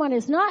if anyone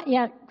is not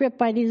yet gripped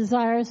by these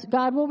desires,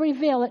 God will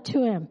reveal it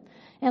to him.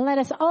 And let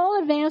us all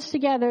advance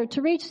together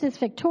to reach this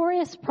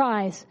victorious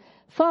prize,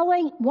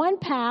 following one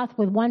path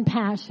with one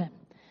passion.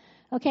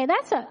 Okay,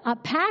 that's a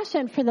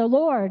passion for the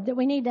Lord that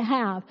we need to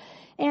have.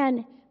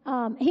 And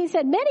he's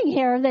admitting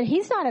here that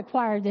he's not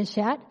acquired this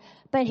yet,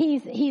 but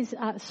he's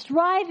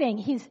striving,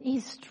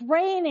 he's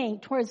straining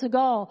towards the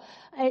goal.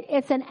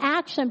 It's an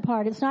action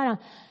part. It's not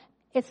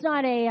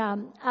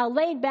a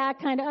laid back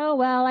kind of, oh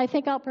well, I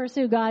think I'll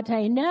pursue God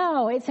today.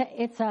 No,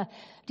 it's a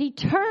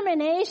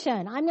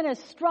determination. I'm going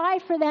to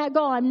strive for that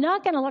goal. I'm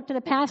not going to look to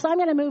the past. I'm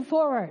going to move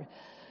forward.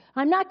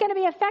 I'm not going to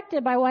be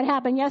affected by what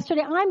happened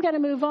yesterday. I'm going to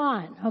move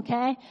on,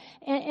 okay?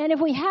 And if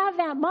we have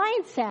that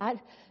mindset,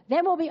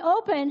 then we'll be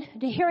open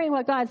to hearing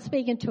what God's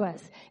speaking to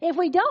us. If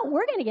we don't,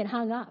 we're going to get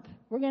hung up.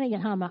 We're going to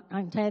get hung up. I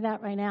can tell you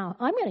that right now.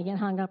 I'm going to get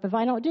hung up if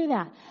I don't do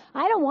that.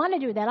 I don't want to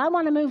do that. I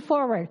want to move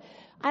forward.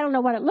 I don't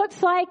know what it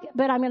looks like,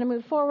 but I'm going to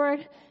move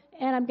forward,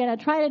 and I'm going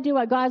to try to do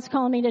what God's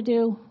calling me to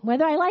do,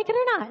 whether I like it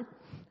or not.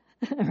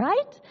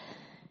 Right?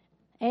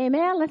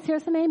 Amen. Let's hear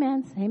some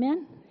amens.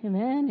 Amen.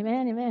 Amen,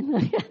 amen,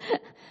 amen.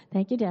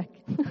 Thank you, Dick.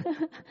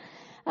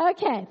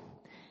 Okay,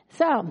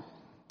 so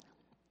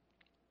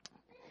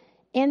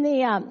in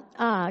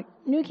the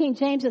New King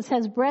James it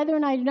says,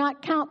 "Brethren, I do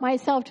not count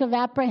myself to have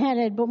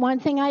apprehended, but one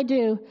thing I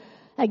do,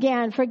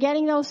 again,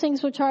 forgetting those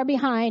things which are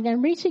behind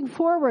and reaching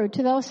forward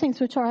to those things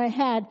which are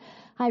ahead,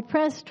 I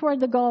press toward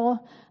the goal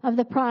of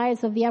the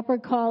prize of the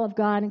upward call of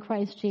God in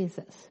Christ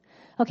Jesus.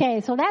 Okay,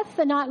 so that's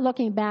the not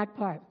looking back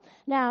part.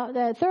 Now,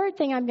 the third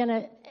thing I'm going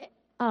to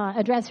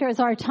address here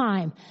is our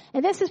time.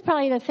 And this is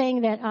probably the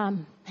thing that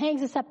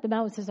hangs us up the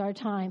most is our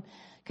time.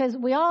 Because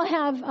we all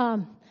have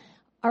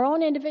our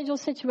own individual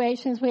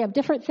situations. We have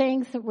different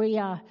things that we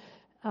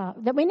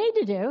need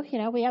to do. You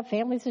know, we have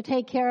families to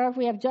take care of.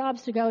 We have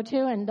jobs to go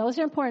to, and those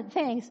are important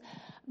things.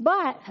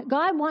 But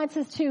God wants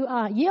us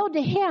to yield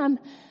to Him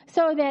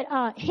so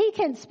that He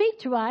can speak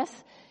to us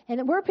and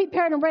that we're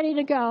prepared and ready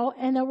to go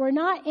and that we're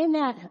not in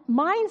that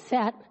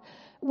mindset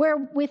where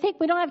we think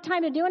we don't have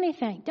time to do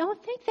anything.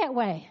 Don't think that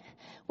way.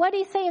 What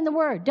did He say in the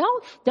Word?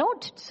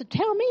 Don't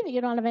tell me that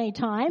you don't have any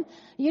time.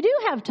 You do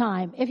have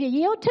time. If you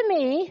yield to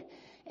me,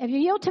 if you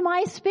yield to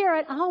my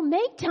Spirit, I'll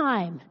make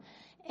time.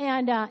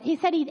 And He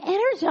said He'd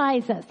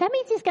energize us. That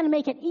means He's going to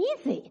make it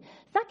easy.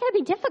 It's not going to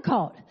be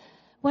difficult.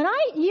 When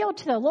I yield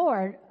to the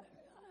Lord,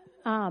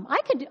 I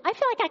feel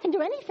like I can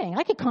do anything.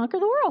 I could conquer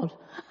the world.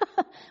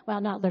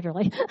 Well, not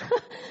literally.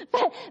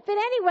 but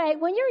anyway,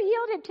 when you're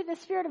yielded to the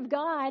Spirit of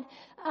God,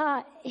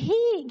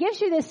 He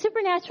gives you this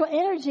supernatural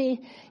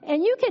energy,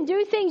 and you can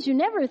do things you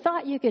never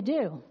thought you could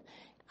do.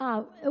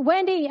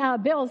 Wendy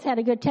Bills had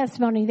a good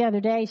testimony the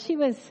other day.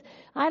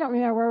 I don't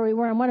remember where we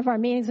were in one of our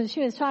meetings, and she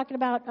was talking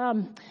about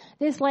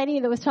this lady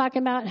that was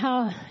talking about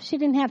how she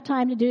didn't have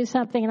time to do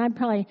something, and I'm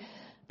probably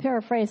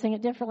paraphrasing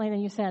it differently than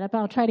you said it, but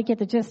I'll try to get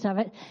the gist of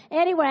it.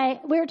 Anyway,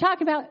 we were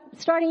talking about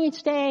starting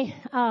each day,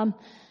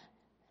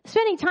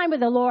 spending time with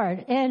the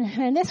Lord.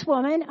 And this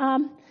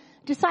woman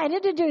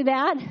decided to do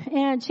that,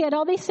 and she had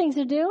all these things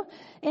to do,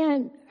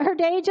 and her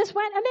day just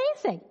went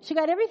amazing. She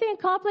got everything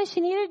accomplished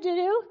she needed to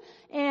do,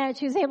 and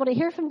she was able to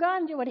hear from God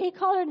and do what He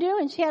called her to do,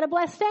 and she had a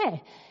blessed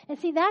day. And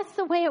see, that's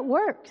the way it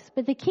works.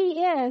 But the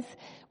key is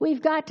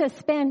we've got to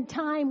spend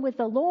time with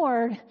the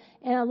Lord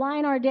and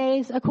align our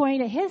days according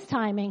to His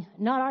timing,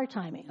 not our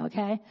timing,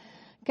 okay?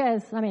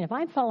 Because, I mean, if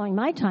I'm following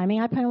my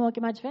timing, I probably won't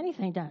get much of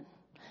anything done.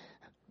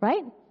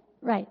 Right?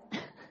 Right.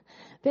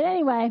 But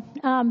anyway,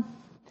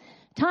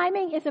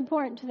 timing is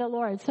important to the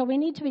Lord, so we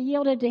need to be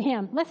yielded to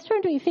Him. Let's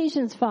turn to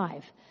Ephesians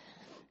 5.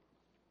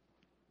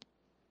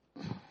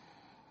 I've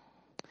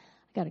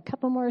got a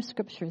couple more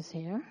scriptures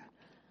here.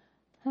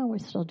 Oh, we're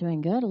still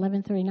doing good.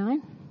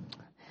 11:39.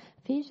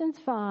 Ephesians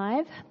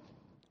 5.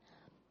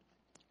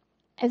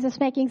 Is this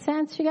making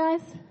sense, you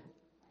guys?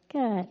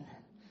 Good.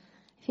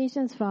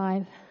 Ephesians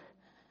 5.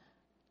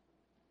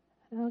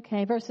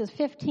 Okay, verses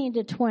 15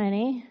 to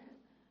 20.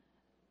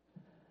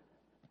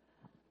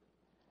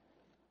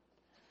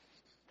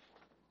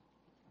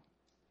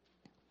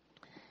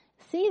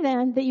 See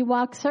then that you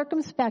walk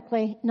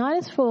circumspectly, not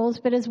as fools,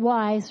 but as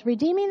wise,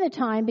 redeeming the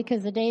time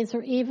because the days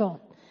are evil.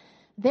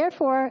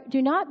 Therefore,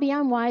 do not be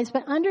unwise,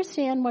 but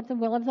understand what the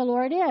will of the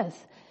Lord is.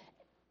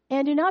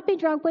 And do not be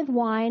drunk with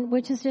wine,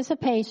 which is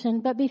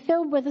dissipation, but be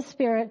filled with the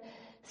Spirit,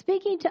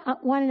 speaking to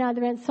one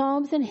another in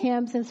psalms and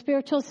hymns and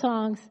spiritual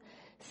songs,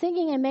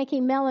 singing and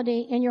making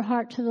melody in your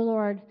heart to the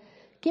Lord,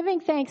 giving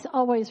thanks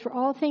always for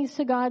all things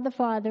to God the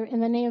Father in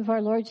the name of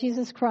our Lord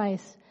Jesus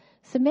Christ,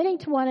 submitting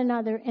to one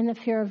another in the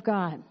fear of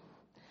God.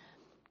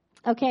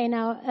 Okay,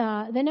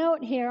 now the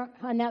note here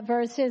on that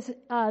verse is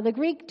the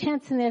Greek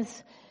tense in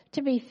this,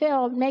 to be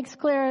filled, makes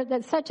clear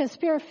that such a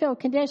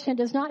Spirit-filled condition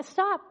does not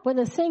stop with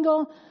a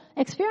single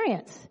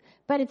experience,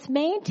 but it's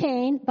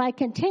maintained by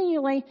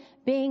continually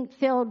being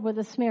filled with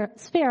the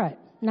Spirit,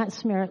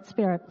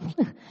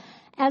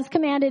 as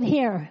commanded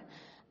here.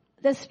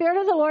 The Spirit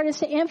of the Lord is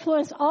to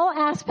influence all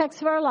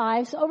aspects of our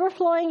lives,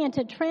 overflowing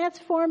into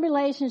transformed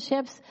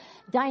relationships,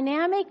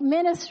 dynamic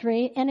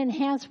ministry, and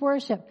enhanced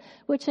worship,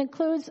 which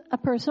includes a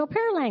personal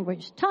prayer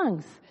language,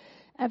 tongues.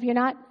 If you're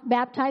not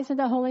baptized in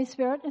the Holy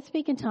Spirit and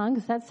speak in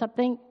tongues, that's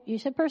something you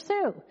should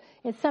pursue.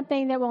 It's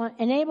something that will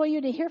enable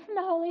you to hear from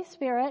the Holy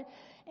Spirit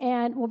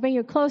and will bring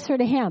you closer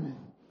to Him.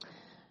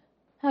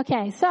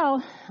 Okay,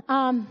 so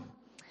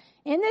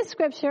in this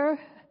scripture,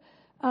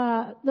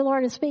 the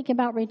Lord is speaking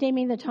about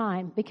redeeming the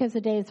time because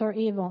the days are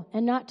evil,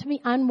 and not to be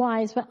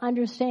unwise, but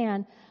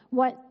understand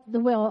what the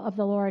will of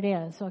the Lord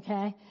is,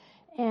 okay?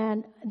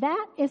 And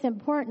that is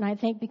important, I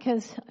think,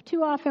 because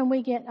too often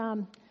we get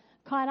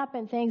caught up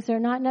in things that are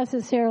not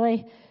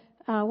necessarily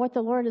what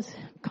the Lord is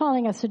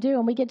calling us to do,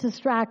 and we get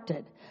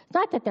distracted. It's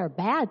not that they're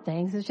bad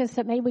things, it's just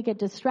that maybe we get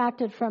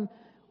distracted from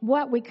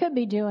what we could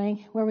be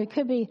doing, where we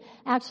could be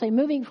actually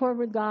moving forward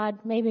with God,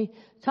 maybe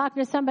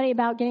talking to somebody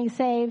about getting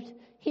saved,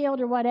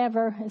 healed, or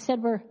whatever.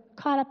 Instead, we're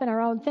caught up in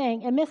our own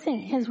thing and missing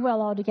His will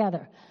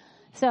altogether.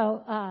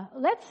 So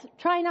let's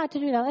try not to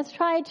do that. Let's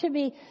try to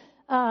be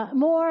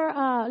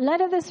more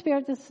led of the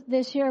Spirit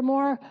this year,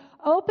 more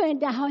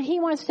open to how He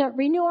wants to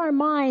renew our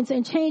minds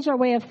and change our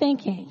way of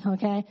thinking,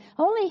 okay?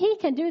 Only He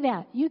can do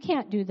that. You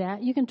can't do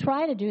that. You can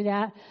try to do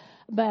that,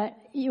 but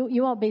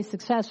you won't be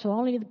successful.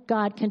 Only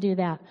God can do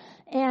that.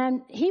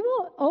 And He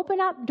will open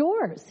up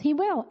doors. He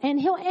will. And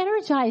He'll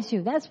energize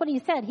you. That's what He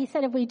said. He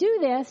said if we do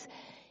this,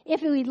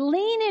 If we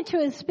lean into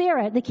His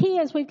Spirit, the key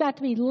is we've got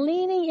to be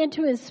leaning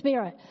into His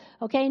Spirit.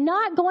 Okay?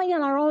 Not going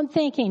on our own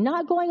thinking,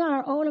 not going on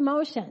our own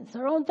emotions,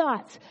 our own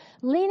thoughts.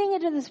 Leaning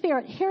into the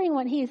Spirit, hearing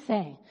what He's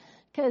saying.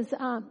 Because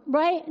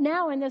right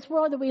now in this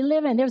world that we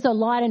live in, there's a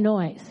lot of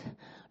noise.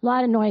 A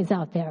lot of noise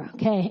out there,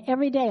 okay?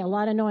 Every day, a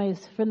lot of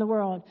noise from the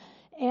world.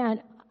 And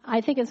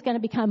I think it's going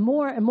to become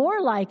more and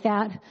more like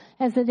that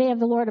as the day of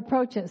the Lord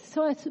approaches.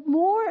 So it's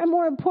more and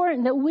more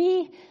important that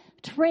we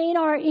train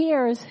our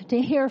ears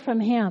to hear from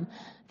Him.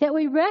 That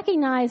we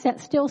recognize that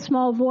still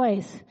small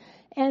voice.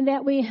 And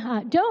that we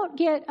don't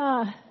get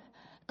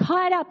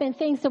caught up in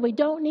things that we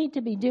don't need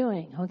to be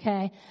doing,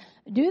 okay?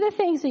 Do the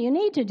things that you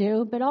need to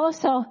do, but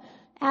also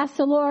ask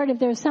the Lord if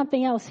there's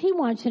something else He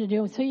wants you to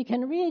do so you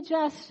can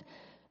readjust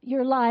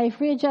your life,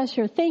 readjust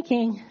your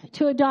thinking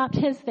to adopt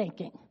His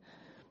thinking.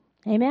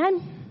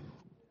 Amen?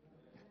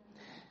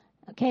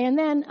 Okay, and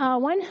then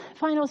one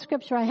final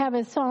scripture I have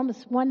is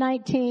Psalms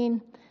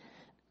 119,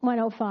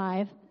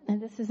 105.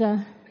 And this is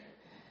a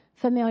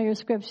familiar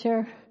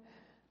scripture.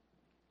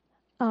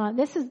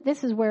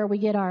 This is where we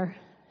get our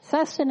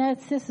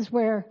sustenance. This is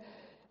where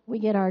we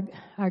get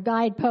our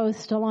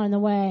guidepost along the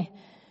way.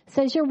 It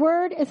says, your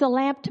word is a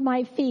lamp to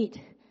my feet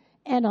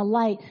and a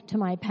light to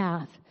my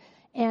path.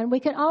 And we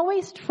can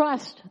always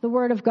trust the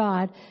word of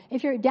God.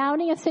 If you're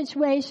doubting a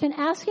situation,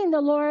 ask the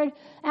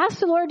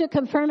Lord to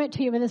confirm it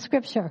to you in the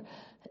scripture.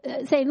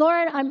 Say,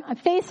 Lord, I'm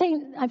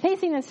facing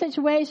this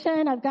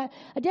situation. I've got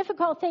a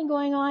difficult thing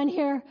going on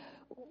here.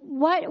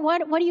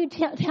 What are you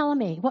telling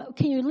me?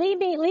 Can you lead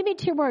me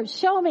to your word?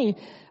 Show me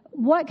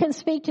what can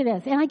speak to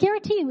this. And I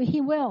guarantee you He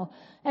will.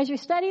 As you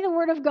study the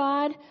word of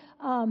God,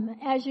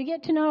 as you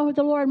get to know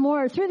the Lord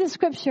more through the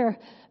scripture,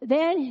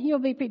 then you'll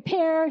be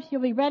prepared,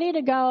 you'll be ready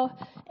to go,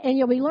 and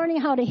you'll be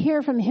learning how to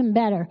hear from Him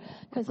better.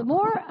 Because the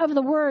more of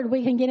the word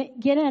we can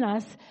get in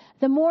us,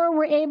 the more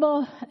we're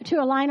able to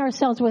align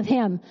ourselves with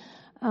Him.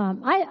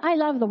 I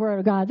love the word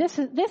of God. This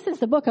is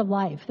the book of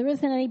life. There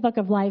isn't any book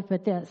of life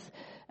but this.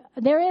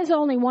 There is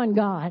only one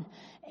God.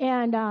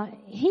 And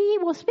He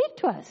will speak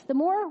to us. The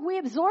more we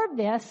absorb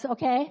this,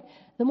 okay,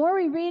 the more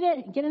we read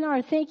it, get in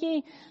our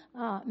thinking,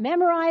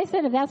 memorize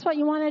it if that's what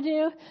you want to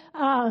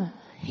do,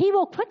 He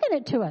will quicken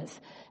it to us.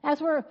 As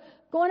we're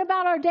going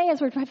about our day, as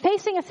we're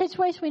facing a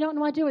situation we don't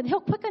know what to do with, He'll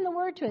quicken the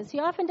word to us. He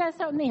often does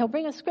that with me. He'll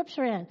bring a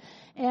scripture in.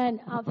 And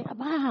I'll think,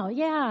 wow,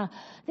 yeah,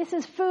 this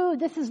is food,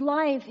 this is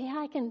life.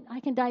 Yeah, I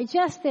can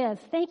digest this.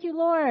 Thank you,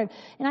 Lord.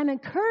 And I'm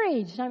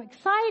encouraged, I'm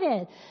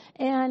excited.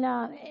 And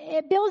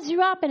it builds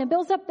you up and it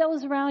builds up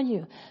those around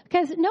you.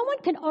 Because no one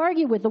can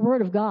argue with the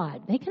word of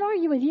God. They can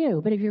argue with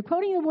you. But if you're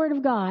quoting the word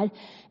of God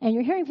and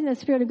you're hearing from the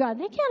Spirit of God,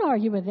 they can't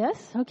argue with this,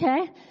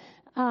 okay?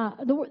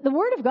 The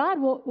word of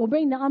God will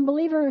bring the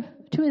unbeliever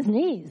to his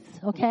knees,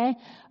 okay?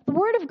 The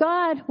word of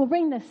God will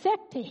bring the sick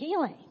to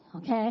healing,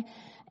 okay?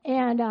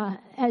 And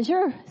as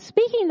you're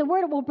speaking the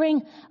word, it will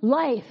bring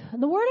life.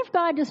 The word of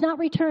God does not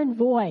return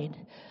void.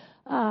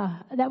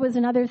 That was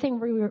another thing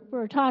we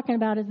were talking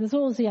about at the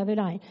Zulls the other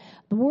night.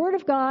 The word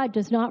of God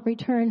does not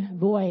return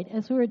void.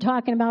 As we were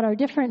talking about our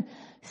different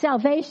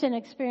salvation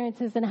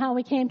experiences and how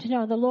we came to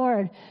know the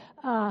Lord,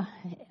 I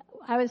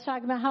was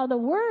talking about how the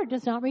word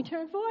does not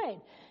return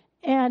void.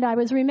 And I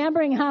was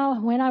remembering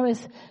how when I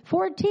was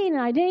 14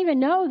 and I didn't even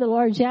know the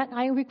Lord yet,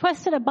 I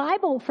requested a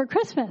Bible for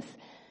Christmas.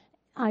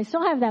 I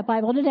still have that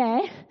Bible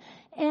today.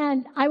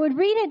 And I would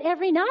read it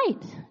every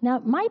night. Now,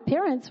 my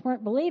parents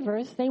weren't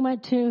believers. They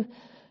went to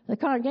the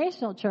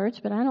Congregational Church,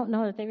 but I don't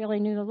know that they really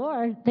knew the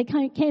Lord. They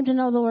came to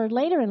know the Lord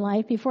later in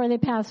life before they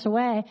passed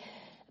away.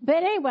 But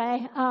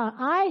anyway,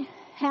 I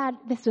had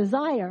this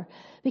desire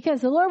because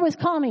the Lord was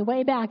calling me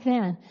way back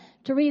then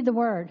to read the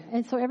Word.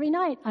 And so every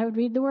night I would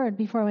read the Word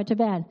before I went to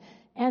bed.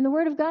 And the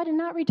Word of God did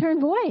not return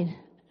void.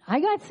 I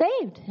got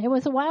saved. It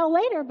was a while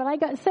later, but I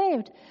got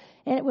saved.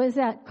 And it was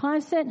that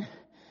constant,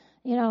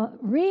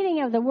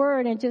 reading of the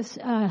Word and just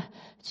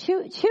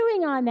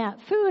chewing on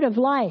that food of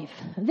life.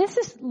 This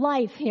is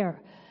life here.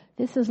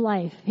 This is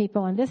life,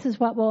 people. And this is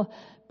what will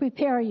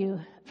prepare you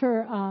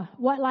for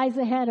what lies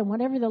ahead and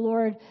whatever the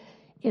Lord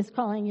is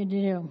calling you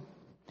to do.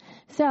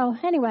 So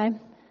anyway,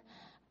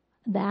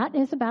 that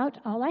is about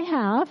all I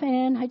have,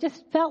 and I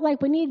just felt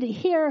like we need to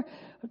hear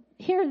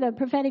the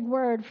prophetic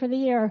word for the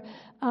year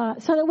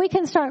so that we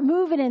can start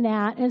moving in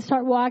that and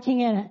start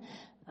walking in it.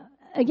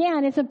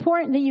 Again, it's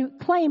important that you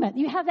claim it.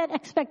 You have that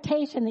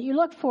expectation, that you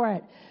look for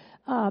it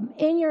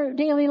in your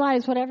daily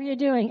lives, whatever you're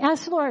doing.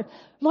 Ask the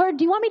Lord,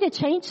 do you want me to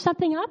change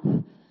something up?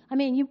 I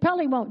mean, you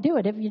probably won't do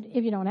it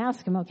if you don't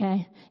ask Him,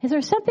 okay? Is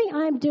there something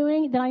I'm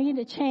doing that I need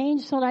to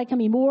change so that I can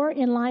be more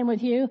in line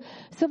with You,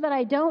 so that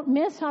I don't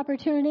miss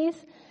opportunities?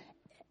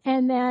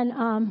 And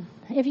then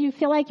if you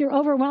feel like you're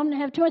overwhelmed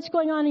and have too much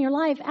going on in your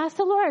life, ask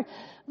the Lord,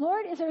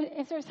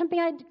 is there something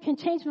I can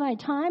change with my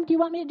time? Do you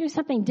want me to do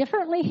something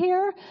differently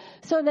here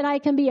so that I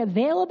can be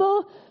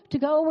available to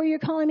go where You're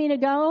calling me to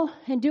go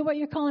and do what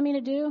You're calling me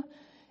to do?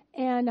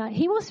 And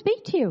He will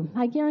speak to you.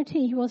 I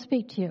guarantee He will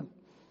speak to you.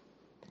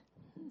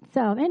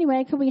 So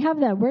anyway, could we have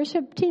the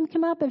worship team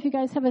come up if you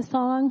guys have a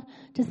song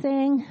to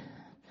sing?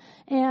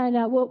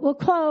 And we'll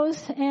close.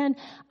 And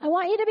I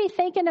want you to be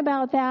thinking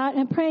about that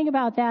and praying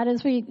about that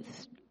as we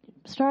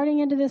starting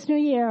into this new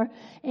year.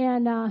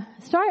 And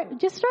start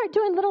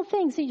doing little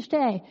things each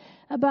day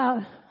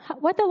about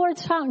what the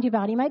Lord's talking to you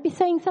about. He might be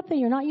saying something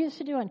you're not used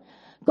to doing.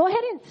 Go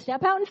ahead and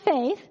step out in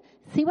faith.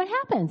 See what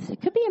happens.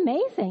 It could be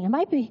amazing. It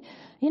might be,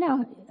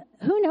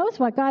 who knows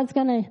what God's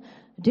going to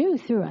do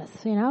through us,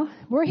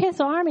 We're His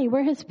army.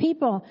 We're His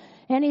people.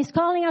 And He's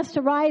calling us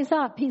to rise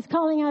up. He's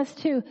calling us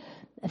to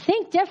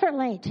think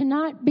differently, to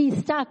not be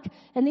stuck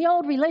in the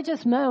old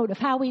religious mode of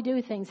how we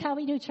do things, how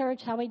we do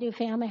church, how we do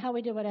family, how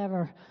we do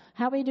whatever,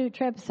 how we do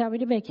trips, how we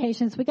do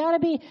vacations. We got to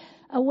be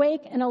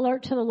awake and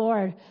alert to the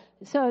Lord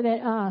so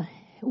that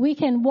we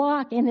can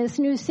walk in this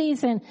new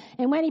season.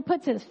 And when He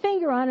puts His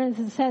finger on it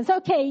and says,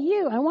 okay,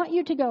 I want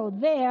you to go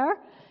there,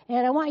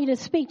 and I want you to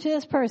speak to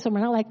this person. We're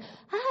not like,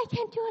 I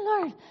can't do it,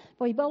 Lord.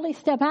 But we boldly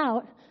step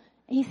out.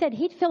 He said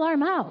He'd fill our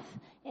mouth,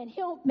 and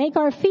He'll make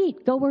our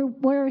feet go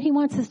where He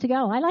wants us to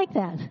go. I like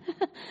that.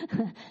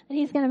 And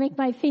He's going to make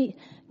my feet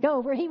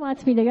go where He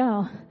wants me to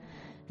go.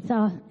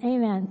 So,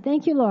 amen.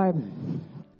 Thank you, Lord.